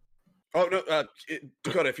 Oh no,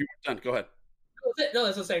 Dakota, if you're done, go ahead. that's it. No,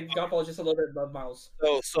 that's what I'm saying. Godfall is just a little bit above Miles.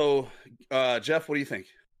 So, Jeff, what do you think?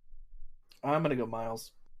 I'm gonna go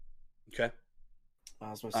Miles. Okay.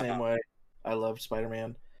 It's my same way. I loved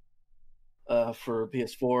Spider-Man. For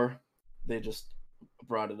PS4, they just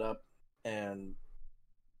brought it up, and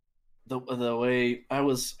the way I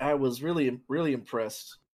was really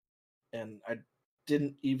impressed, and I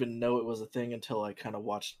didn't even know it was a thing until I kind of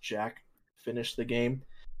watched Jack finish the game.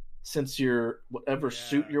 Since your whatever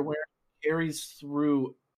suit you're wearing carries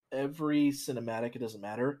through every cinematic, it doesn't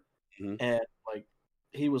matter. Mhm. And like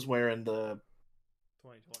he was wearing the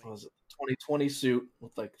 2020. what was it, 2020 suit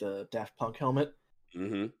with like the Daft Punk helmet,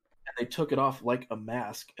 Mm-hmm. and they took it off like a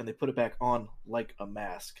mask and they put it back on like a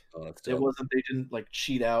mask. Oh, that's It dope. wasn't they didn't like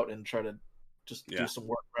cheat out and try to just Yeah. do some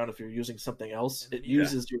work around if you're using something else. And It then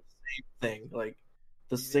uses your same thing, like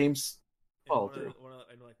the same follow One through.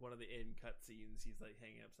 of the end cutscenes, he's like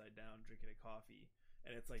hanging upside down drinking a coffee,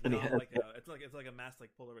 and it's like And he not has- like it's like a mask like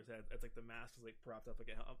pulled over his head. It's like the mask is like propped up like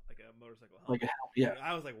a motorcycle helmet. Like yeah,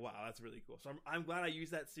 I was like, wow, that's really cool. So I'm glad I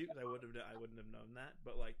used that suit because I wouldn't have known that.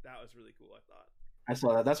 But like that was really cool. I thought. I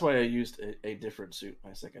saw that. That's why I used a different suit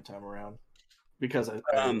my second time around because I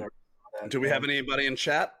never saw that. Do we have anybody in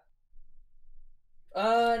chat?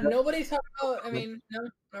 Nobody's talking about. I mean, no,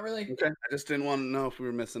 not really. Okay. I just didn't want to know if we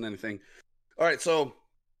were missing anything. All right, so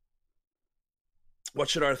what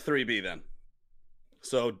should our 3 be then?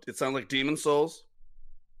 So it sounds like Demon Souls.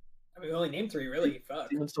 I I mean, we only named 3, really. Fuck.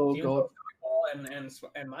 Demon's Souls, Demon's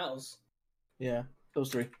Souls, and Miles. Yeah,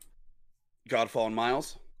 those 3. Godfall and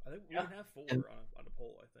Miles. I think we Yeah. can have 4 And- on a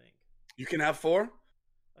poll. I think. You can have 4.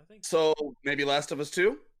 I think. So maybe Last of Us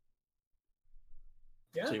 2.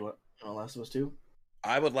 Yeah. Tell you what, Last of Us 2.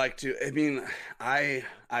 I would like to. I mean, I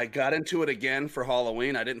got into it again for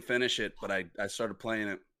Halloween. I didn't finish it, but I started playing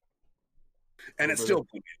it, and it Over still the-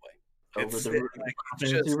 blew me away. Over It's, the it, Final like,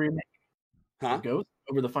 it's Fantasy just, remake huh? and Ghost?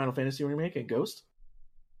 Over the Final Fantasy remake and Ghost?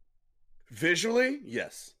 Visually,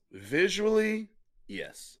 yes. Visually,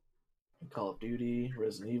 yes. Call of Duty,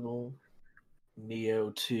 Resident Evil,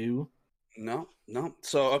 Neo 2. No.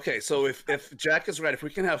 So okay, so if Jack is right, if we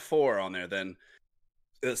can have 4 on there, then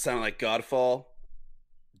it sounded like Godfall,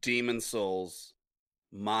 Demon Souls,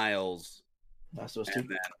 Miles, Last of Us 2. and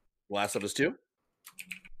then Last of Us 2.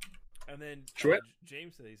 And then Sure.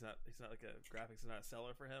 James said he's not like a graphics is not a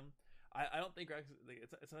seller for him. I don't think graphics like,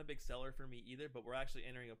 it's not a big seller for me either. But we're actually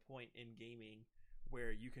entering a point in gaming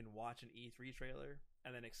where you can watch an E3 trailer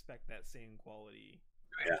and then expect that same quality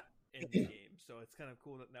in the game. So it's kind of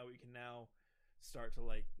cool that now we can now start to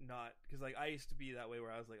like not because like I used to be that way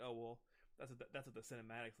where I was like, oh well, that's what the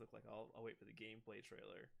cinematics look like. I'll wait for the gameplay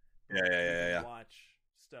trailer. But Yeah. you can watch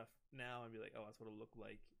stuff now and be like, oh, that's what it'll look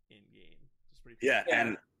like in game. It's pretty cool. Yeah,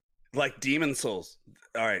 and like Demon Souls.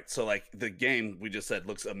 All right, so like the game we just said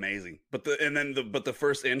looks amazing, but the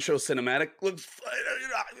first intro cinematic looks.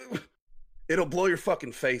 It'll blow your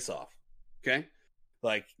fucking face off. Okay,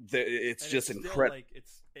 like it's And just still, incredible. like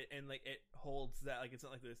it holds that like it's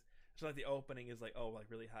not like this. It's not like the opening is like like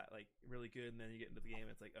really hot, like really good, and then you get into the game.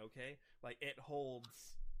 It's like okay, like it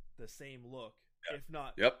holds the same look, if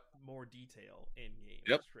not more detail in game.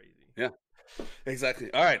 Yep. It's crazy. Yeah,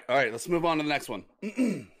 exactly. All right. Let's move on to the next one.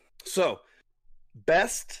 So,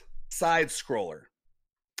 best side scroller.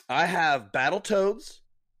 I have Battletoads,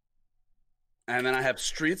 and then I have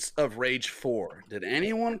Streets of Rage 4. Did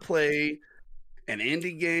anyone play an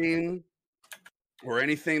indie game or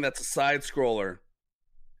anything that's a side scroller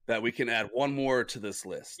that we can add one more to this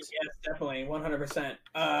list? Yes, definitely,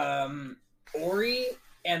 100%. Ori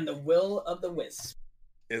and the Will of the Wisp.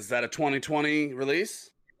 Is that a 2020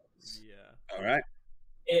 release? Yeah. All right.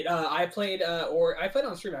 I played I played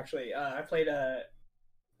on stream actually. I played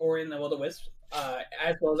Ori and the Will of the Wisp,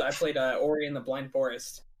 as well as I played Ori and the Blind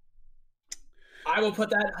Forest. I will put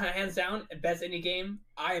that hands down best indie game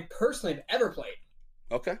I personally have ever played.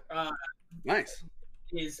 Okay. Nice.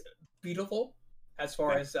 Is beautiful as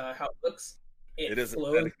far as how it looks. It is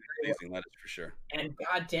flows aesthetically pleasing, that is for sure. and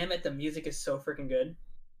god damn it, the music is so freaking good.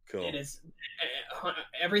 Cool. It is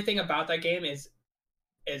everything about that game is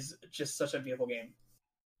just such a beautiful game.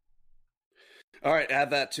 All right, add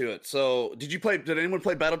that to it. So, did anyone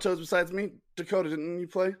play Battletoads besides me? Dakota, didn't you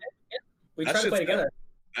play? We That tried to play shit's together.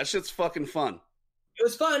 That shit's fucking fun. It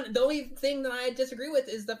was fun. The only thing that I disagree with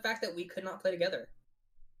is the fact that we could not play together.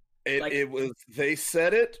 They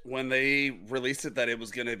said it when they released it that it was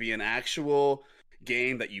going to be an actual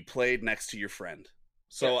game that you played next to your friend.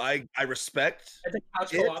 So I respect It's a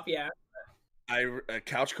couch It- co-op, yeah.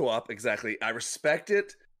 couch co-op, exactly. I respect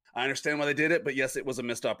it. I understand why they did it, but yes, it was a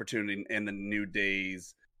missed opportunity in the new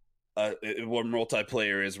days where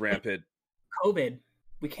multiplayer is rampant. COVID.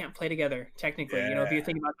 We can't play together, technically. You know, if you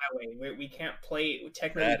think about it that way, we can't play.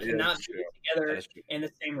 Technically, That we is cannot true. be That together is true. in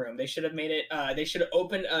the same room. They should have made it. They should have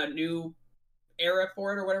opened a new era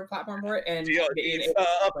for it or whatever platform for it. And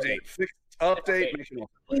Update. Make it more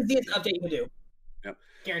popular. easiest update you can do. Yep.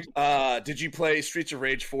 Guaranteed. Did you play Streets of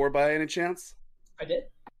Rage 4 by any chance? I did.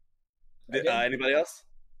 Anybody else?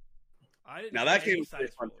 I didn't Now play that any game's side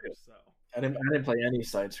pretty fun, scrollers, too. so I didn't play any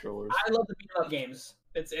side scrollers. I love the beat 'em up games.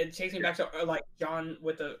 It takes me back to like John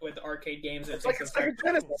with the arcade games. It's like a Sega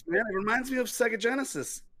Genesis, man. It reminds me of Sega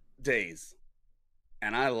Genesis days.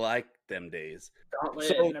 And I like them days. Gauntlet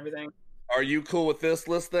So- and everything. Are you cool with this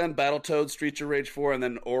list then? Battletoads, Streets of Rage 4, and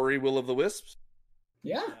then Ori, Will of the Wisps?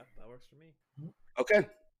 Yeah. yeah, that works for me. Okay.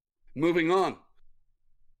 Moving on.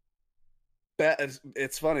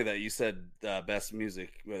 It's funny that you said best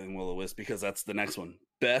music in Will of the Wisp because that's the next one.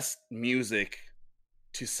 Best music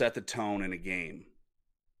to set the tone in a game.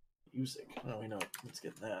 Music. Oh, we know. Let's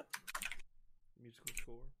get that. Musical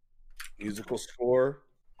score. Musical score.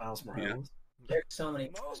 Miles Morales. There's so many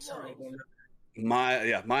Miles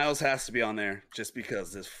games. Miles has to be on there just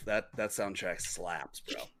because that soundtrack slaps,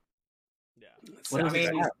 bro. Yeah. What does it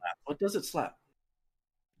mean- slap? What does it slap?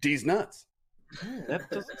 D's nuts. That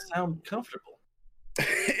doesn't sound comfortable.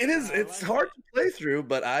 It is. I It's like hard it. to play through,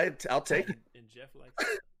 but I'll take it. And Jeff likes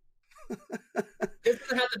it. This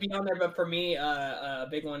doesn't have to be on there, but for me, a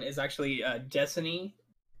big one is actually Destiny.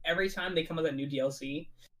 Every time they come with a new DLC,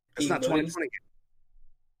 It's not 2020.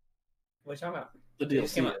 What are you talking about? The It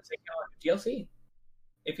just came DLC. out. DLC.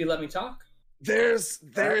 If you let me talk. There's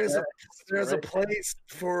a Right. place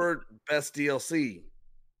for best DLC.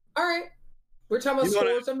 All right. We're talking about You know what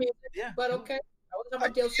I- scores of music, Yeah. but okay. I was talking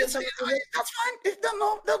about DLC. That's fine.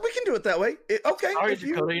 No, we can do it that way. Okay. Sorry, if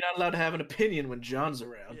you- Dakota, you're not allowed to have an opinion when John's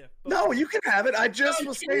around. Yeah. No, you can have it. I just No,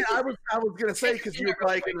 was you saying can. I was gonna say because you were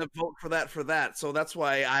probably gonna vote for that. So that's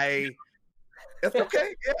why it's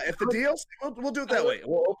okay. Yeah, if the DLC, we'll do it that way.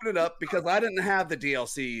 We'll open it up because I didn't have the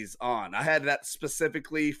DLCs on. I had that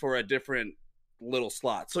specifically for a different little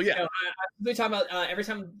slot. So yeah, We're talking about every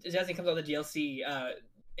time Destiny comes out with the DLC,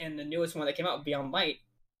 and the newest one that came out, Beyond Light,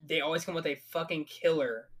 they always come with a fucking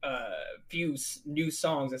killer few new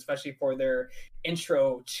songs, especially for their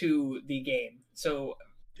intro to the game. So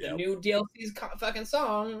the Yep. new DLC's fucking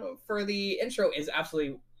song for the intro is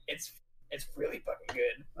absolutely it's really fucking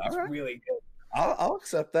good. It's All right. really good. I'll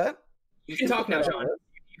accept that. You can talk now, John.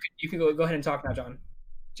 You can go ahead and talk now, John.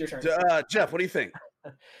 It's your turn. Jeff, what do you think?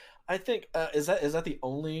 I think is that the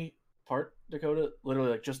only part, Dakota? Literally,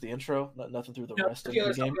 like just the intro, nothing through the No, rest of the the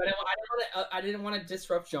other game. song, I didn't want to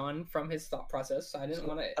disrupt John from his thought process. I didn't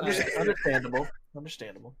want to. Understandable.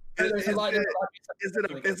 Understandable. There's a lot.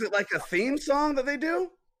 Is it like a theme song that they do?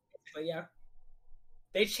 But yeah,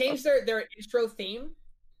 they changed their intro theme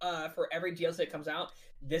for every DLC that comes out.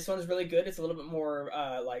 This one's really good. It's a little bit more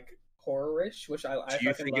like horror-ish, which I Do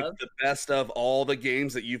you fucking think love. it's the best of all the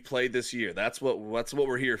games that you've played this year? That's what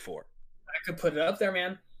we're here for. I could put it up there,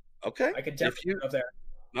 man. Okay. I could definitely put it up there.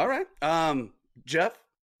 All right. Jeff,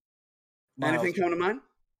 anything come to mind?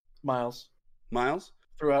 Miles. Miles?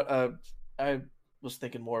 Throughout, I was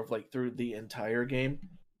thinking more of like through the entire game.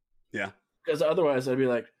 Yeah. Because otherwise, I'd be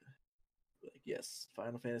like, yes,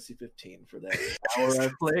 Final Fantasy 15 for that hour I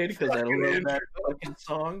played because I love that fucking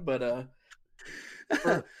song. But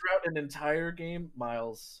throughout an entire game,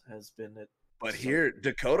 Miles has been it. But here,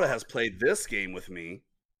 Dakota has played this game with me,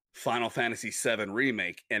 Final Fantasy VII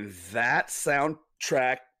Remake, and that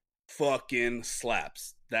soundtrack fucking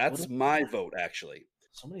slaps. That's my vote, actually.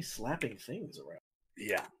 So many slapping things around.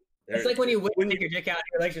 Yeah. It's like when you take your dick out,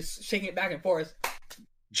 you're like just shaking it back and forth.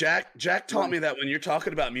 Jack taught me that when you're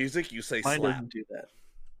talking about music, you say Mine slap. doesn't do that.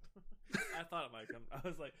 I thought it might come. I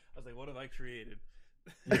was like, what have I created?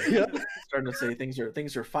 Starting to say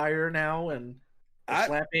things are fire now and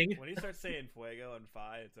slapping. When you start saying fuego and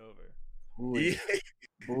fi, it's over. Boy,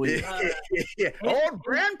 Yeah. Old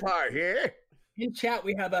grandpa here. In chat,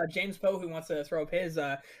 we have James Poe who wants to throw up his.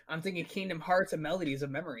 I'm thinking Kingdom Hearts and Melodies of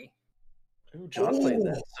Memory. Ooh, John played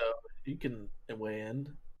that, so you can weigh in.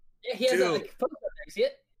 Yeah, he has Dude. a photo up there. See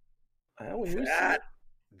it?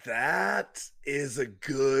 That is a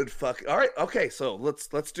good fuck. All right, okay. So let's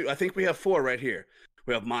do. I think we have 4 right here.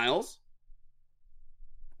 We have Miles.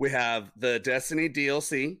 We have the Destiny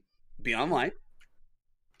DLC, Beyond Light.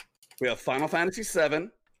 We have Final Fantasy VII,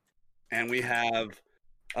 and we have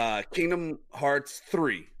Kingdom Hearts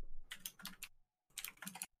 3.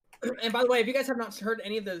 And by the way, if you guys have not heard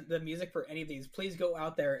any of the music for any of these, please go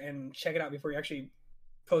out there and check it out before you actually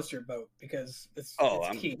post your vote because it's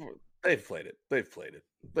key. They've played it. We're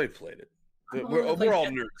Oh, all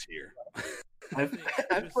nerds here.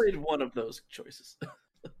 I've played one of those choices.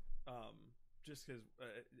 Just because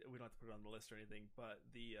we don't have to put it on the list or anything, but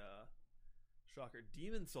the shocker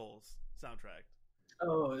Demon Souls soundtrack.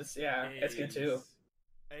 Oh, it's good too.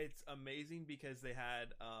 It's amazing because they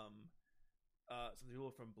had some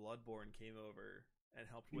people from Bloodborne came over and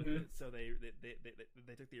helped with it. So they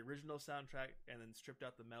took the original soundtrack and then stripped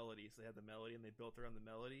out the melody. So they had the melody and they built around the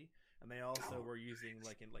melody. And they also were using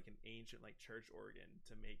like an ancient like church organ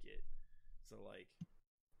to make it. So like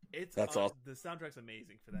that's awesome. The soundtrack's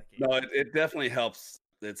amazing for that game. No, it definitely helps.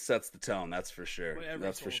 It sets the tone. That's for sure. But every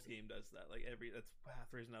that's Souls for sure. game does that. Like that's half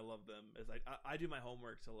the reason I love them is I do my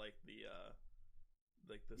homework to like the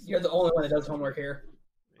You're the only one that does homework here.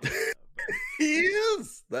 Yeah, He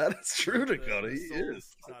is. That is true, Dakota. The He Souls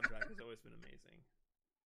is. soundtrack has always been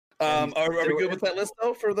amazing. Are we good with that list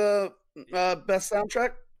though for the best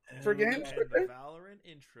soundtrack for games? And the Valorant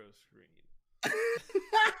intro screen.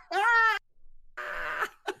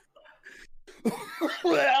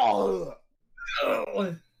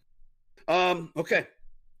 Okay.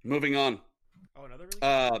 Moving on. Oh, another really good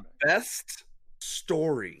soundtrack. Best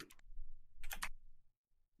story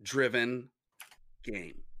driven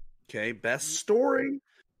game. Okay, best story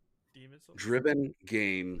Demon Souls. driven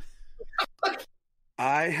game.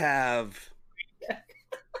 I have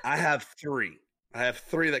 3. I have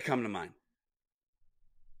 3 that come to mind.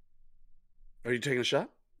 Are you taking a shot?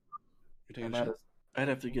 You're taking a shot? I'd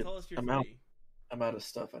have to get. Tell us your I'm out. three. I'm out of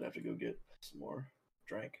stuff. I'd have to go get some more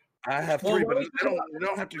drank. I have Well, three, what but was they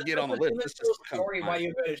don't have to get on the list. This just comes story to why mind.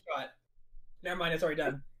 you give it a shot. Never mind, it's already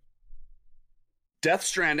done. Death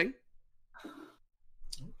Stranding.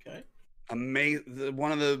 Okay.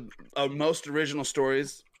 One of the most original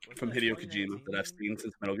stories Wasn't from that Hideo 2019 Kojima that I've game? seen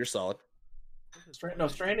since Metal Gear Solid.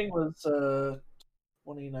 Stranding was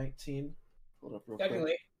 2019. Hold up real quick.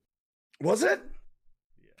 Technically, Was it?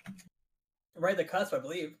 Yeah. right at the cusp, I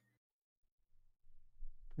believe.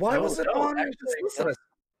 Why No, was it no, on actually, this list?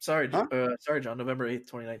 Sorry, Huh? sorry, John. November 8th,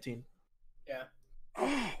 2019. Yeah.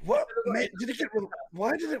 Oh, what? Did it get?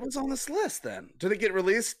 Why did it was on this list then? Did it get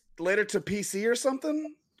released later to PC or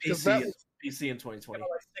something? 'Cause that was- PC in 2020. Like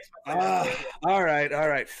 6 months later. all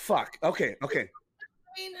right. Fuck. Okay.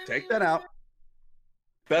 Take that out.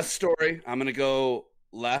 Best story. I'm gonna go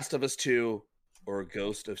Last of Us 2 or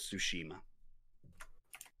Ghost of Tsushima.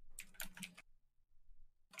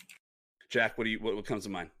 Jack, what comes to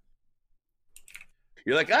mind?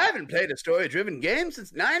 You're like, I haven't played a story-driven game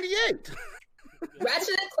since '98. Ratchet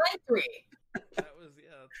and Clank 3. That was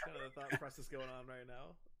that's kind of the thought process going on right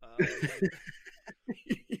now.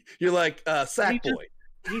 You're like Sackboy.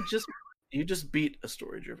 You just beat a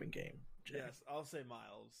story-driven game. Jay. Yes, I'll say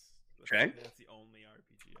Miles. Okay. That's the only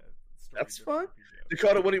RPG. That's story-driven fine. RPG I've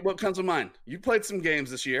Dakota, played. what comes to mind? You played some games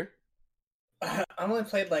this year. I only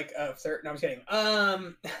played like a third. No, I'm just kidding.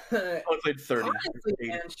 I played 30. Honestly,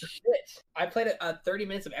 man, shit. I played 30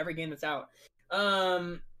 minutes of every game that's out.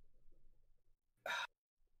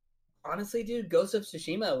 Honestly, dude, Ghost of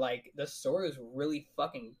Tsushima, like the story is really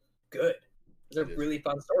fucking good. It's a It is. really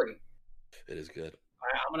fun story. It is good.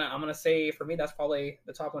 I'm gonna say for me that's probably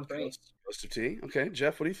the top one for me. Ghost of T. Okay,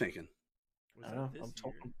 Jeff, what are you thinking? Was I that don't know. this I'm year?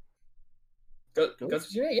 talking. Ghost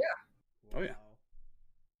of Tsushima, yeah. Oh, yeah. Wow.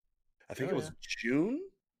 I think Oh, it was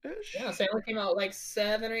June-ish. Yeah, so it only came out like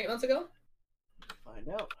 7 or 8 months ago. Find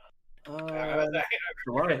out. Yeah,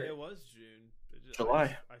 it was June.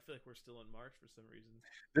 July. I feel like we're still in March for some reason.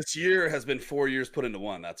 This year has been 4 years put into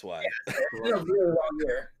one. That's why. It's been a really long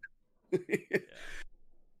year.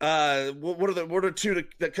 Yeah. What are two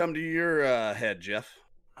that come to your head, Jeff?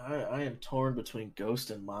 I am torn between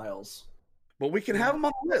Ghost and Miles. Well, we can have them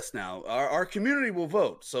on the list now. Our community will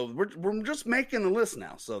vote, so we're just making the list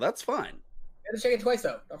now, so that's fine. You have to check it twice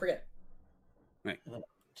though. Don't forget.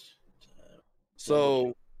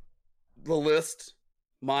 So the list,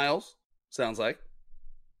 Miles, sounds like.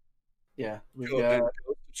 Yeah, we've Ghost got of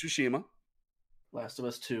Tsushima Last of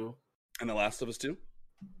Us 2. and The Last of Us 2.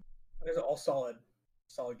 These are all solid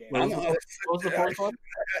games. What was the fourth one?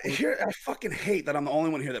 I fucking hate that I'm the only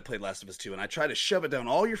one here that played Last of Us 2, and I try to shove it down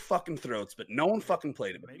all your fucking throats, but no one fucking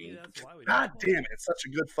played it but Maybe me. that's why we God didn't play damn it, it's such a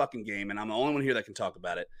good fucking game, and I'm the only one here that can talk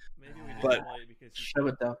about it. Maybe we didn't But- play it because Shove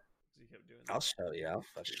it down. he kept doing I'll that. show you. I'll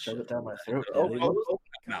fucking Shove it down my throat. Oh, Daddy. oh, oh,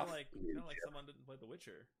 Kind mouth. of like someone didn't play The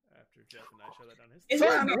Witcher after Jeff and I showed that down his. Is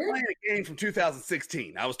Sorry, that I'm not weird? playing a game from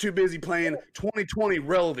 2016. I was too busy playing 2020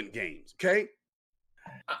 relevant games. Okay,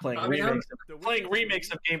 Playing I mean, remakes, The playing Witcher remakes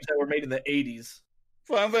 3 of games that were made in the 80s.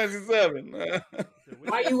 Final Fantasy 7. The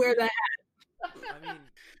Why Witcher you wear that? I mean,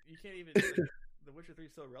 you can't even. Like, The Witcher 3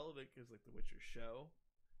 is so relevant because like The Witcher show.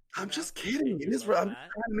 I'm Now, just so kidding. you It is. love I'm that.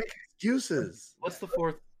 trying to make excuses. What's Yeah. the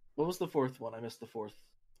fourth? What was the fourth one? I missed the fourth.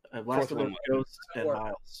 Last Fourth of one Us, was- Ghost, and Fourth.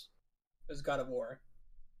 Miles. There's God of War.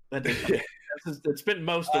 That did, it's been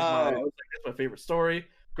most of my. That's my favorite story.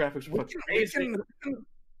 Graphics were fucking amazing.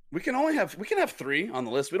 We can have 3 on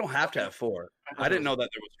the list. We don't have to have 4. I didn't know that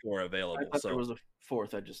there was 4 I available. thought there So was a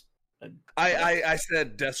fourth. I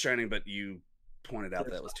said Death Stranding, but you pointed out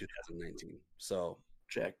that was 2019. So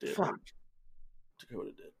Jack did. fuck.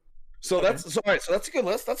 Dakota did. So Okay. that's all right. So that's a good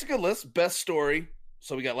list. That's a good list. Best story.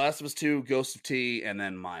 So we got Last of Us 2, Ghost of T, and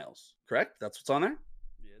then Miles. Correct? That's what's on there.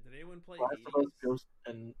 Yeah. Did anyone play Last of Us, Hades? Ghost,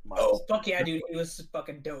 and Oh Miles. fuck yeah, dude! It was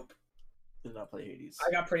fucking dope. Did not play Hades. I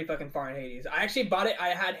got pretty fucking far in Hades. I actually bought it. I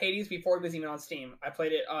had Hades before it was even on Steam. I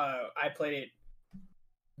played it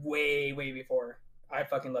way before. I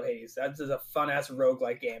fucking love Hades. That's a fun ass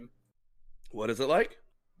roguelike game. What is it like?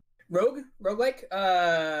 Roguelike.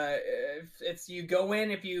 It's you go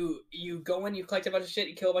in. If you go in, you collect a bunch of shit,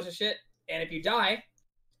 you kill a bunch of shit, and if you die,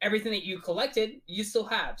 everything that you collected, you still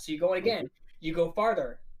have. So you go in again. You go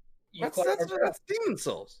farther. You That's collect more stuff. Demon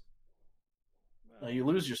Souls. No, you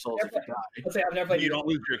lose your souls if you die. Let's say I've never played. You don't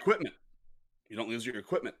lose your equipment. You don't lose your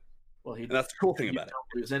equipment. Well, he And that's the cool thing you about it.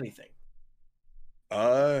 don't lose anything.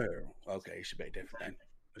 Oh, okay. You should be different. Then.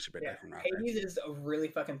 It should be Yeah, different. Right Hades is really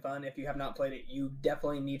fucking fun. If you have not played it, you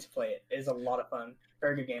definitely need to play it. It is a lot of fun.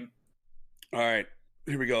 Very good game. All right.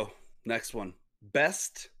 Here we go. Next one.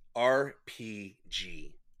 Best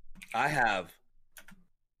RPG. I have,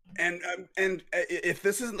 and if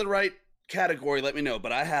this isn't the right category, let me know.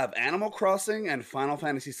 But I have Animal Crossing and Final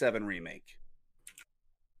Fantasy VII Remake,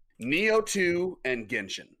 Neo 2, and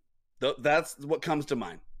Genshin. That's what comes to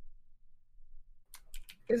mind.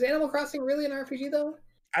 Is Animal Crossing really an RPG though?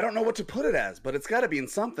 I don't know what to put it as, but it's got to be in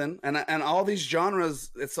something. And all these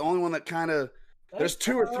genres, it's the only one that kind of. There's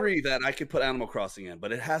 2 or 3 that I could put Animal Crossing in,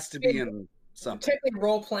 but it has to be in something. Technically,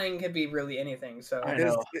 role playing could be really anything. So I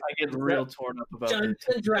know. I get real torn up about Dungeons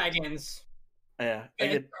and Dragons. Yeah,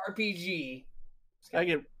 RPG.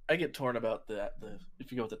 I get torn about the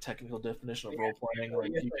if you go with the technical definition of role playing, like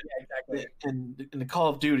you exactly. in the Call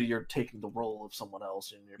of Duty, you're taking the role of someone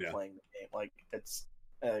else and you're Yeah. playing the game. Like it's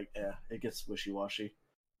it gets wishy washy.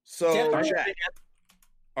 So, Yeah. Jack,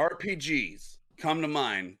 RPGs come to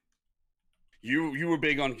mind. You were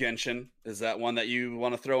big on Genshin. Is that one that you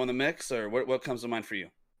want to throw in the mix, or what comes to mind for you?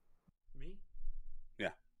 Me? Yeah.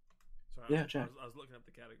 Sorry, Yeah, Jack. I was looking up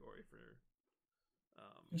the category for.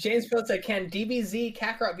 James Field said, "Can DBZ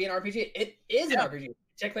Kakarot be an RPG?" It is Yeah. an RPG.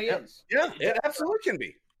 Technically, Yeah. it is. Yeah, it absolutely can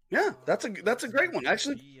be. Yeah, that's a great one.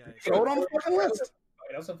 Actually, throw it on the fucking list.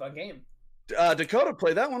 It was a fun game. Dakota,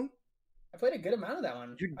 play that one. I played a good amount of that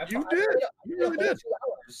one. You I did. played You a really whole did. 2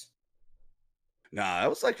 hours. Nah, that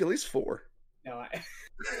was like at least 4. No,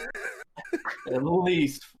 At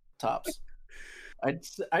least tops.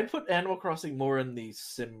 I'd put Animal Crossing more in the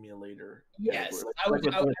simulator. yes, category. I would.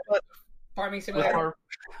 Like I would with put Farming the Simulator.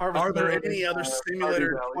 Harvest Are there Moon, any other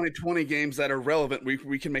simulator Stardew Valley. 2020 games that are relevant?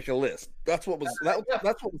 We can make a list. That's what was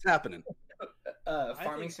that's what was happening.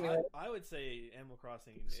 Farming Simulator. I would say Animal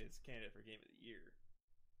Crossing is candidate for Game of the Year.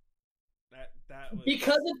 That was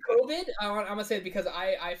Because of COVID, I'm gonna say it because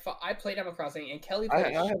I played Animal Crossing and Kelly played.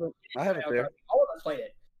 I have it there. All of us played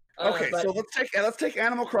it. Okay, but- so let's take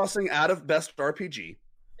Animal Crossing out of best RPG.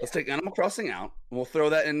 Let's take Animal Crossing out, and we'll throw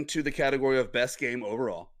that into the category of best game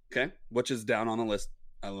overall. Okay, which is down on the list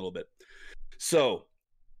a little bit. So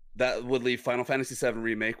that would leave Final Fantasy VII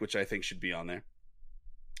Remake, which I think should be on there.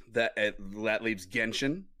 That leaves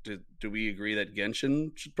Genshin. Do we agree that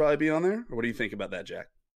Genshin should probably be on there, or what do you think about that, Jack?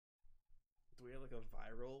 Do we have like a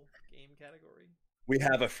viral game category? We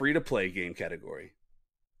have a free-to-play game category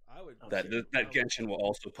I would that I would- Genshin will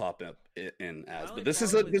also pop up in as, only but this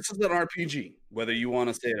is problem with- an RPG, whether you want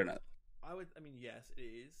to say it or not. I mean, yes, it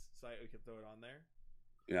is. So we could throw it on there.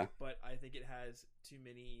 Yeah. But I think it has too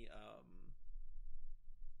many.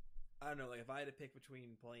 I don't know. Like if I had to pick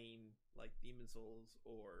between playing like Demon Souls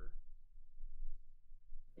or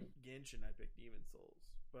Genshin, I'd pick Demon Souls.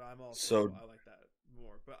 But I'm also So- I like that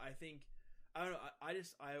more. But I think I don't know.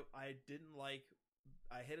 I didn't like.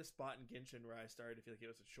 I hit a spot in Genshin where I started to feel like it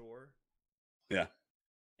was a chore. Yeah.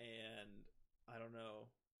 And I don't know.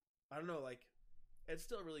 Like it's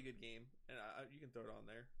still a really good game, and you can throw it on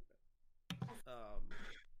there.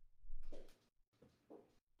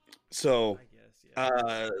 So, I guess,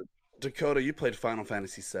 yeah. Dakota, you played Final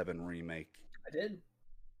Fantasy VII Remake. I did.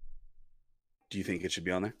 Do you think it should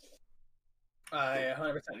be on there? I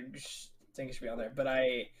 100% think it should be on there, but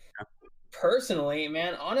I personally,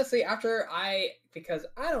 man, honestly, because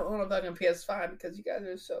I don't own a fucking PS5 because you guys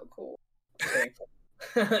are so cool. Okay.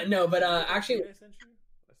 No, but actually, I sent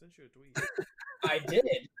you a tweet. I did,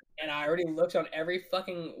 and I already looked on every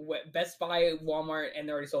fucking Best Buy, Walmart, and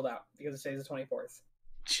they're already sold out because it says the 24th.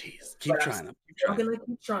 Jeez, keep But trying. I'm gonna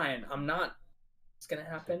keep trying. I'm not. It's gonna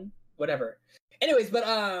happen. Whatever. Anyways, but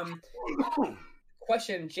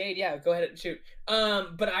question, Jade. Yeah, go ahead and shoot.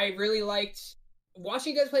 But I really liked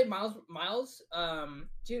watching you guys play Miles.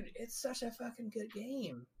 Dude, it's such a fucking good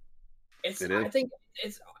game. It is. I think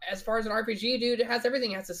it's as far as an RPG, dude. It has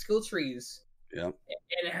everything. It has the skill trees. Yeah. And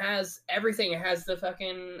it has everything. It has the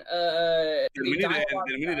fucking We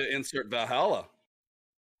need to insert Valhalla.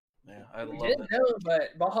 Yeah, I We love didn't that. know, but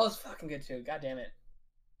Valhalla's fucking good too. God damn it.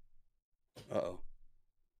 Uh-oh.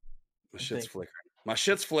 My I shit's think- flickering. My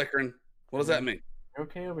shit's flickering. What does that mean? You're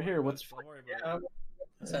okay over here. What's Don't worry about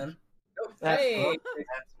it. Son. That's Hey,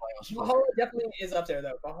 that's why I was Valhalla definitely is up there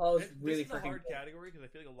though. Valhalla's really This is a freaking hard good. category because I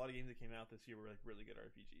feel like a lot of games that came out this year were like really good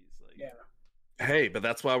RPGs. Like, Yeah. Hey, but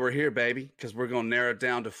that's why we're here, baby, because we're going to narrow it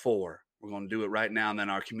down to 4. We're going to do it right now, and then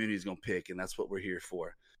our community is going to pick, and that's what we're here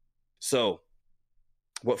for. So,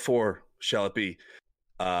 what 4 shall it be?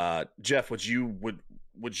 Jeff, would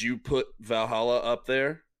you put Valhalla up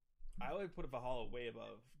there? I would put Valhalla way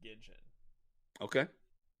above Genshin. Okay.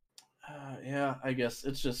 Yeah, I guess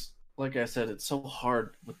it's just like I said. It's so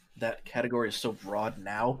hard. With that category is so broad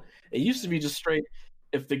now. It used to be just straight.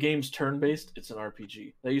 If the game's turn based, it's an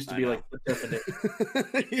RPG. That used to I be know. like the definition.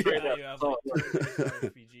 Right now you have like So- turn-based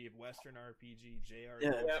RPG, Western RPG,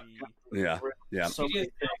 JRPG. Yeah. Yeah. So RPG many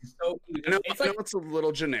is things. so huge. I know, It's I know like it's a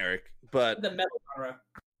little generic, but the metal genre.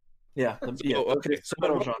 Yeah. Okay. So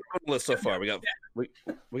middle what genre. on the list so far? We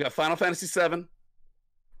got Final Fantasy VII,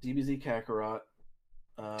 DBZ Kakarot.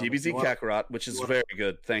 DBZ Kakarot, which is very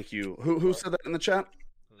good. Thank you. Who said that in the chat?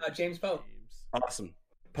 James Poe. Awesome.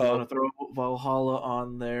 I want Poe. to throw Valhalla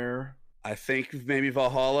on there. I think maybe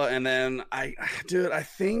Valhalla, and then I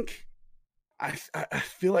think I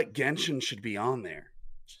feel like Genshin should be on there,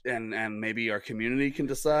 and maybe our community can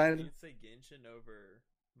decide. You'd say Genshin over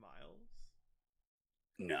Miles?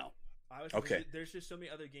 No. Okay. There's just so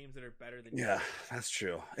many other games that are better than. Yeah, that's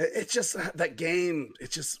true. It's just that game.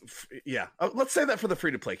 It's just yeah. Let's say that for the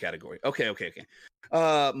free to play category. Okay.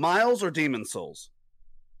 Miles or Demon Souls?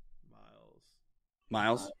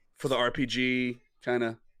 Miles for the RPG kind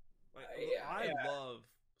of. I love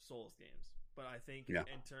Souls games, but I think in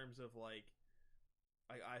terms of like,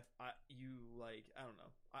 I don't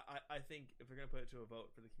know. I think if we're gonna put it to a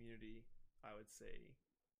vote for the community, I would say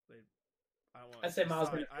I don't want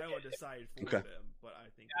to decide for them, but I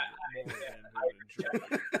think more of them who would enjoy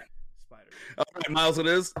Spider-Man. All right, Miles, it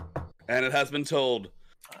is, and it has been told.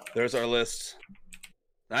 There's our list.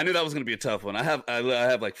 I knew that was gonna be a tough one. I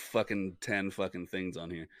have like fucking 10 fucking things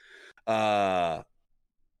on here.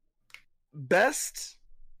 Best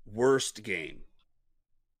worst game.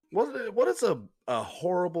 What is a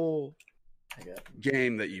horrible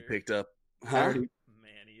game that you picked up? Huh?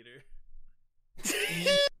 Maneater.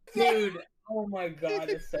 Dude, oh my god,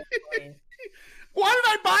 it's so funny. Why did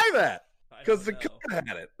I buy that? Because the code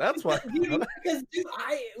had it. That's why. Because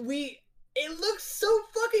it looks so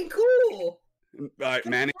fucking cool. All right,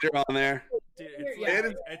 Maneater on there. Dude,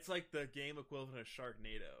 it's like the game equivalent of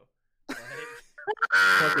Sharknado. Like,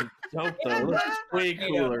 Fucking dope though. This is way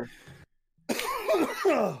cooler.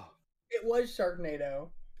 It was Sharknado.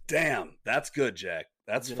 Damn, that's good, Jack.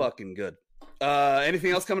 That's fucking good.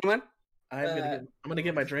 Anything else coming to mind? I'm gonna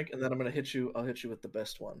get my drink and then I'm gonna hit you. I'll hit you with the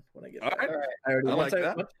best one when I get it. All right. I already like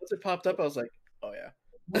that. Once it popped up, I was like, oh yeah.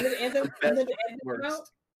 When did Anthem come out?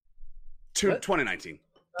 2019.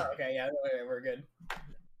 Oh, okay, yeah, we're good.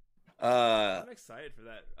 I'm excited for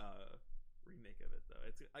that remake of it though.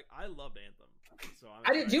 It's I loved Anthem, so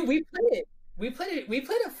I did. Dude, we played it. We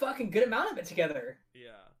played a fucking good amount of it together.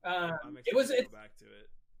 Yeah. I'm excited to go back to it.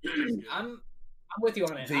 I'm with you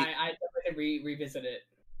on it. I definitely revisit it.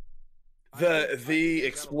 The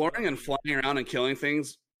exploring and flying around and killing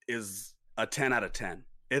things is a 10 out of 10.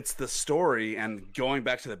 It's the story and going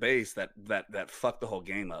back to the base that fucked the whole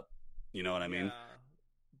game up. You know what I mean? Yeah,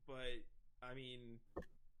 but I mean,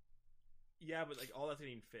 yeah, but like all that's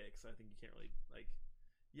getting fixed. I think you can't really like.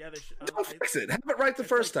 Yeah, they should. Fix it. Have it right the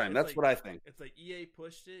first time. That's what I think. It's like EA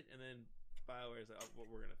pushed it, and then BioWare's like, "Oh,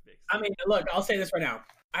 we're gonna fix it." I mean, look, I'll say this right now.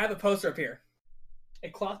 I have a poster up here, a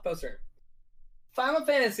cloth poster. Final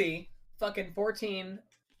Fantasy fucking 14,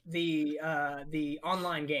 the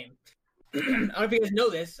online game. I don't know if you guys know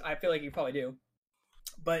this. I feel like you probably do.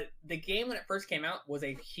 But the game when it first came out was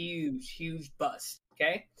a huge bust.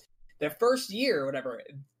 Okay, the first year or whatever,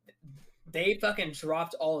 they fucking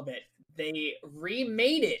dropped all of it. They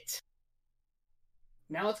remade it.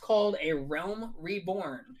 Now it's called A Realm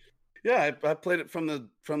Reborn. Yeah, I played it from the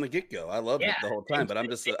get go. I loved it the whole time. But I'm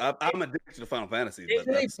addicted to Final Fantasy.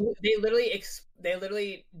 They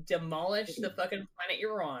literally demolished the fucking planet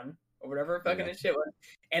you were on or whatever fucking shit was,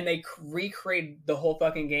 and they recreated the whole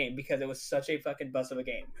fucking game because it was such a fucking bust of a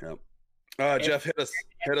game. Yep. Jeff, hit us.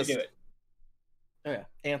 Do it. Oh yeah,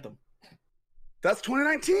 Anthem. That's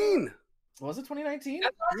 2019. Was it 2019?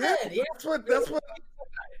 Yeah,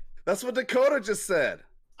 that's what Dakota just said.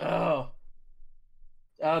 Oh.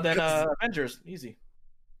 Then Avengers, easy.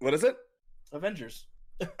 What is it? Avengers.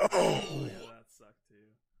 Oh, that sucked too.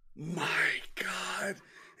 My God.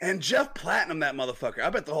 And Jeff Platinum, that motherfucker. I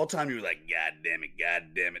bet the whole time you were like, God damn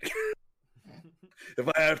it. If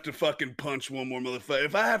I have to fucking punch one more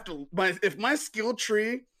motherfucker, if my skill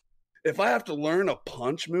tree, if I have to learn a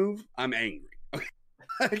punch move, I'm angry.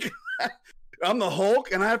 I'm the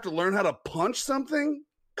Hulk and I have to learn how to punch something?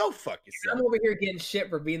 Go fuck yourself. I'm over here getting shit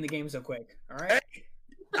for beating the game so quick. All right? Hey,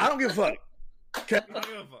 I don't give a fuck. Okay? I don't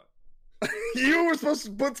give a fuck. You were supposed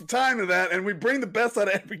to put some time into that, and we bring the best out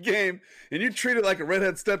of every game, and you treat it like a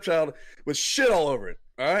redhead stepchild with shit all over it.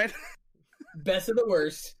 All right? Best of the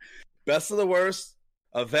worst. Best of the worst.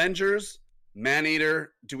 Avengers,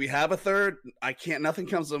 Maneater. Do we have a third? Nothing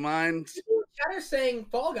comes to mind. Chatter's saying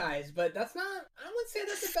Fall Guys, but that's not. I wouldn't say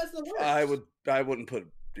that's the best of the worst. I wouldn't put.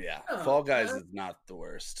 Yeah, Fall Guys is not the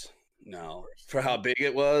worst. No, for how big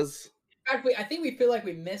it was. In fact, I think we feel like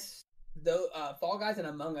we missed the Fall Guys and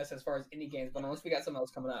Among Us as far as indie games, but unless we got something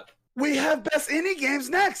else coming up. We have best indie games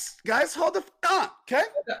next, guys. Hold the on, okay?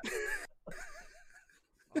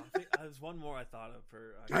 I think there's one more I thought of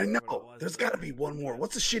for. I can't remember know. what it was, There's but got to be one more.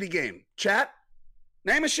 What's a shitty game? Chat?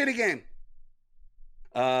 Name a shitty game.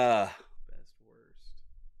 best worst?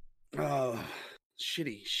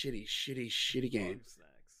 Shitty game. Bug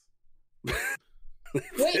snacks.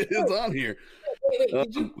 It's on here. Wait,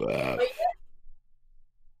 did you play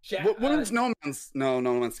that? When's No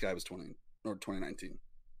Man's Sky was 2019.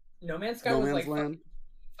 No Man's Sky No was Man's like Land.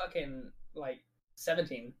 fucking like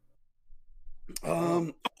 17.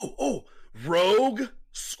 Rogue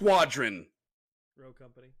Squadron. Rogue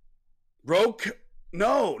Company.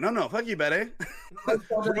 No. Fuck you, Betty.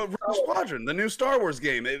 Rogue Squadron, the new Star Wars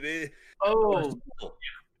game. Oh,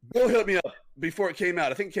 Bill hit me up before it came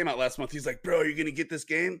out. I think it came out last month. He's like, "Bro, you're gonna get this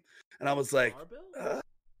game?" And I was like,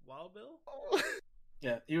 Wild Bill?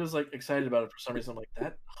 yeah. He was like excited about it for some reason. I'm like,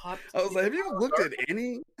 that hot. I was like, "Have you looked at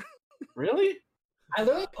any?" Really? I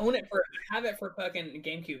literally have it for fucking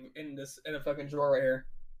GameCube in a fucking drawer right here.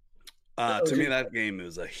 To me, that game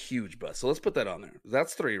is a huge bust. So let's put that on there.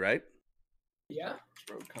 That's 3, right? Yeah.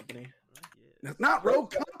 Rogue Company. It's not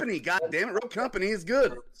Rogue Company. God damn it, Rogue Company is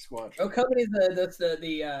good. Squadron. Oh, Company's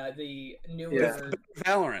the newer Yeah.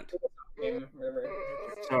 Valorant. game. Whatever.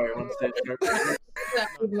 Sorry, one stage.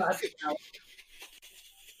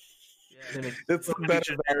 Yeah. It's a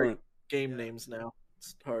better Valorant. Game names now.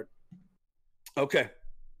 It's hard. Okay,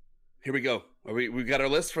 here we go. We got our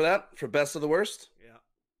list for that for best of the worst. Yeah.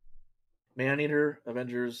 Maneater,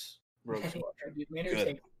 Avengers, Rogue Squadron.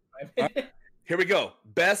 Good. Here we go.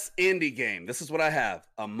 Best indie game. This is what I have: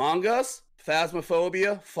 Among Us,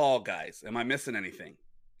 Phasmophobia, Fall Guys. Am I missing anything?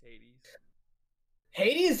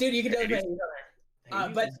 Hades, dude, you can tell Hades.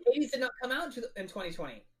 but Hades did not come out in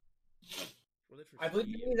 2020. I believe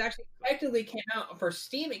Hades actually technically came out for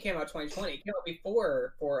Steam. It came out 2020. It came out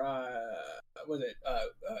before for was it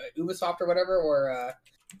Ubisoft or whatever or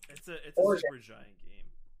It's a Origin. super giant game.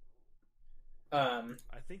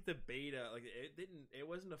 I think the beta, like it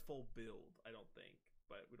wasn't a full build. I don't think,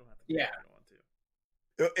 but we don't have to. Yeah. If we don't want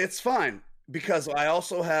to. It's fine because I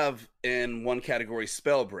also have in one category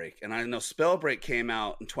Spellbreak, and I know Spellbreak came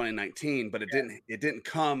out in 2019, but it didn't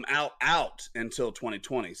come out until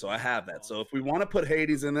 2020. So I have that. So if we want to put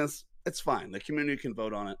Hades in this, it's fine. The community can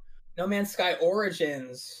vote on it. No Man's Sky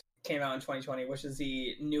Origins came out in 2020, which is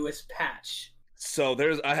the newest patch. So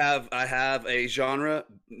I have a genre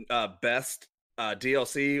best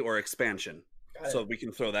DLC or expansion. So we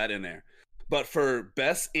can throw that in there. But for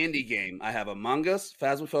best indie game, I have Among Us,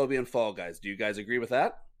 Phasmophobia, and Fall Guys. Do you guys agree with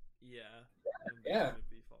that? Yeah. Yeah.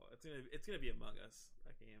 It's gonna be Among Us.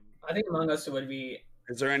 I think Among Us would be.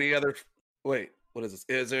 Is there any other? Wait, what is this?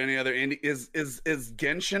 Is there any other indie? Is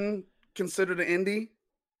Genshin considered an indie?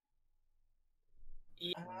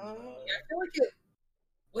 Yeah, I feel like it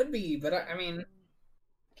would be, but I mean,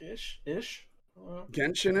 Ish.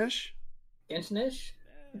 Genshin-ish? Genshin-ish.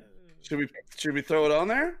 Should we throw it on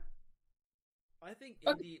there? I think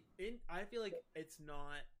indie. I feel like it's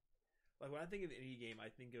not like when I think of indie game, I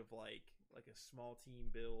think of like a small team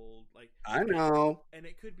build. Like I know, and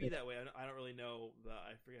it could be that way. I don't really know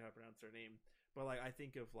I forget how to pronounce their name, but like I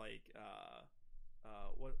think of like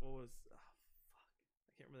what was fuck,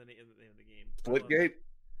 I can't remember the name of the game. Splitgate.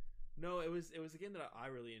 No, it was a game that I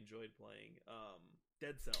really enjoyed playing.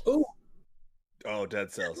 Dead Cells. Ooh. Oh,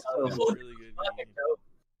 Dead Cells. Oh, That was a really good game.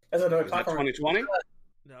 That's what I'm Was that talking about. 2020?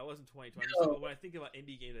 No, it wasn't 2020. No. When I think about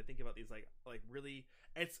indie games, I think about these like really.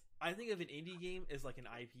 I think of an indie game as like an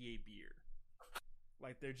IPA beer.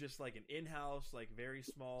 Like they're just like an in-house, like very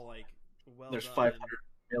small, like well. There's done. 500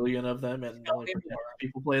 million of them, and only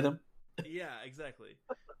people play them. Yeah, exactly.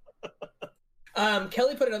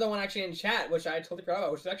 Kelly put another one actually in chat, which I totally forgot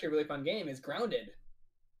about, which is actually a really fun game. Is Grounded.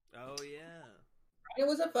 Oh yeah. It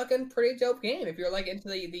was a fucking pretty dope game if you're like into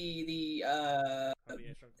the Honey,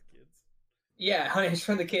 I Shrunk the Kids. yeah, Honey I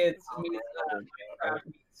Shrunk the Kids, Minecraft,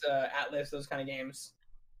 Atlas, those kind of games.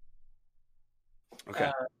 Okay.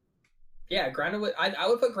 Yeah, Grounded. I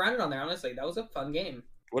would put Grounded on there. Honestly, that was a fun game.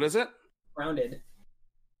 What is it? Grounded.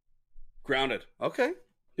 Grounded. Okay.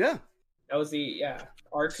 Yeah. That was the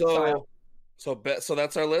art style. So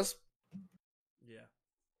that's our list. Yeah.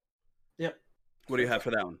 Yep. What do you have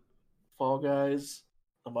for that one? Fall Guys,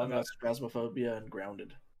 Among Us, Phasmophobia, and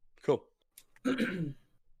Grounded. Cool.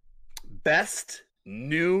 Best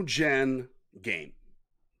new gen game.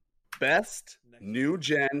 Best new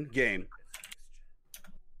gen game.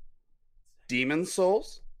 Demon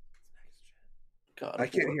Souls. God I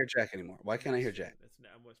of can't War. hear Jack anymore. Why can't I hear Jack?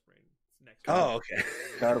 I'm whispering. It's next. Oh, okay.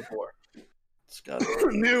 God of War. It's God of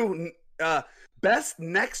War. New best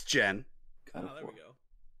next gen. God Oh, of there War. we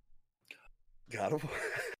go. God of War.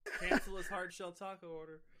 Cancel his hard shell taco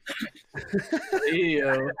order.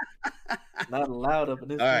 Ew. Not allowed up in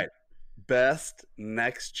this. All right. Best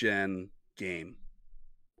next gen game.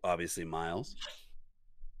 Obviously, Miles.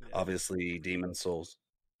 Yeah. Obviously, Demon Souls.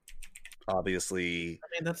 Obviously, I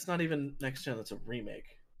mean, that's not even next gen. That's a remake.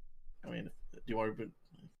 I mean, do you want to? If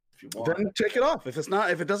you want, then take it off. If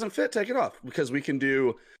it doesn't fit, take it off because we can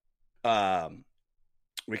do Godfall,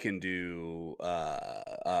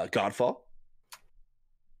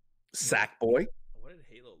 Sackboy. What did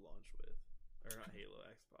Halo launch with? Or not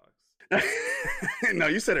Halo, Xbox. No,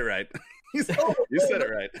 you said it right. You said it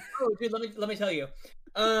right. Oh, dude, let me tell you.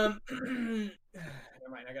 Never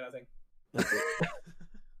mind, I got nothing.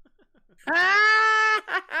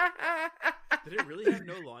 Did it really have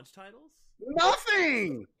no launch titles?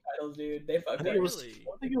 Nothing. Titles, dude, they I fucked think up. it was. Really?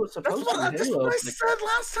 I think it was That's supposed what, to be that's Halo. what I Like, said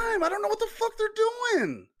last time. I don't know what the fuck they're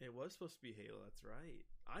doing. It was supposed to be Halo, that's right.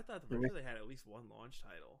 I thought for sure they had at least one launch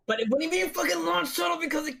title. But it wouldn't even be a fucking launch title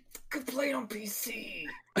because it could play it on PC.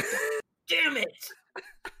 Damn it!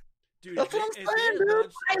 Dude, That's what I'm they saying, had dude.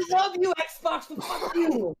 launched- I love you, Xbox, but fuck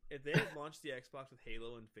you. If they had launched the Xbox with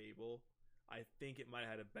Halo and Fable, I think it might have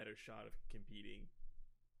had a better shot of competing.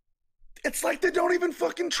 It's like they don't even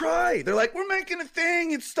fucking try. They're like, we're making a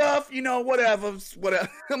thing and stuff, whatever.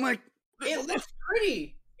 I'm like, It looks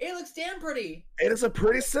pretty. It looks damn pretty. it is a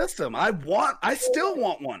pretty system. I still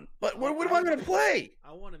want one. But what am I going to play?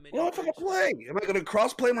 I want a mini. What am I fucking play? Am I going to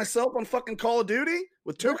cross-play myself on fucking Call of Duty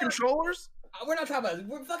with two controllers? We're not talking about it.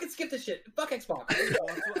 We're fucking skip this shit. Fuck Xbox. I was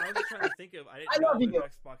just trying to think of. I I didn't know love you. if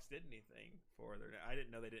Xbox did anything for their. I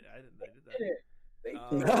didn't know they did. I didn't. They did that.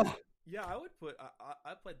 They- No. Yeah, I would put.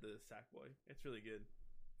 I played the Sackboy. It's really good.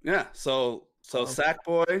 Yeah, so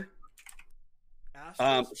Sackboy.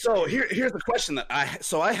 Astro's So Playroom. here's the question that I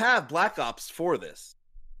have Black Ops for this,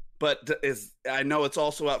 but I know it's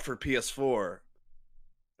also out for PS4.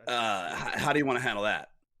 That's- How do you want to handle that?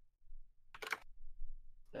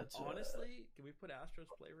 that's honestly, can we put Astro's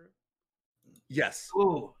Playroom? Yes,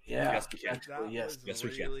 Oh yeah. Yes, we can. Actually, That yes. was yes, we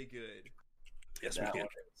can. really good. yes, That we can. one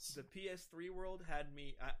is- The PS3 world had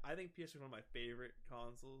me. I think PS3 is one of my favorite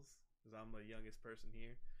consoles because I'm the youngest person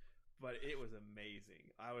here. But it was amazing.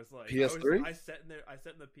 I was like, PS3? I sat in there. I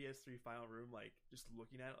sat in the PS3 final room, like just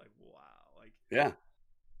looking at it, like wow, like Yeah.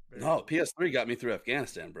 very No, cool. PS3 got me through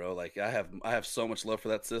Afghanistan, bro. Like I have so much love for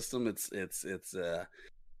that system. It's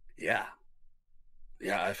yeah,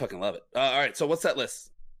 I fucking love it. All right, so what's that list?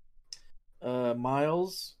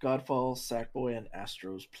 Miles, Godfall, Sackboy, and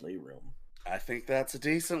Astro's Playroom. I think that's a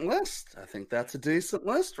decent list.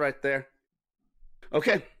 Right there.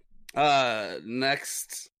 Okay.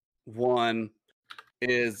 Next one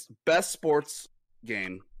is best sports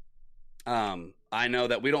game. I know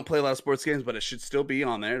that we don't play a lot of sports games, but it should still be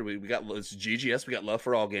on there. We got it's GGS. We got love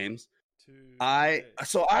for all games. I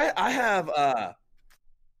have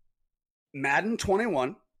Madden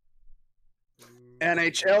 21,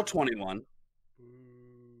 NHL 21.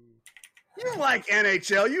 You like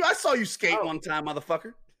NHL? I saw you skate one time,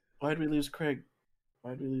 motherfucker. Why'd we lose Craig?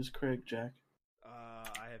 Jack?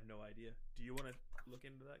 I have no idea. Do you want to look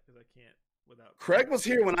into that? Because I can't without. Craig was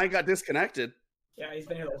here when I got disconnected. Yeah, he's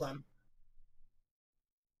been here the whole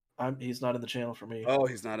time. He's not in the channel for me. Oh,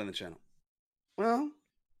 he's not in the channel. Well,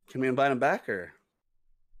 can we invite him back,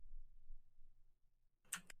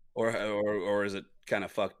 or is it kind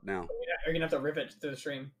of fucked now? You're gonna have to rip it through the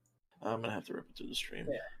stream. I'm gonna have to rip it through the stream.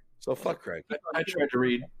 Yeah. So fuck Craig. I tried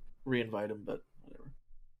to re-invite him, but whatever.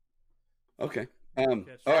 Okay.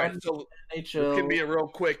 All right. So NHL. it can be a real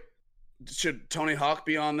quick. Should Tony Hawk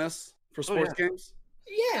be on this for sports games?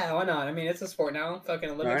 Yeah, why not? I mean, it's a sport now.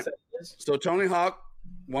 Fucking Olympics. Right. So Tony Hawk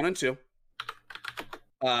 1 and 2,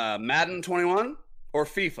 Madden 21 or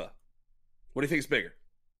FIFA. What do you think is bigger?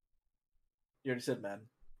 You already said Madden.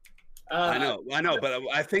 I know, but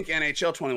I think NHL 21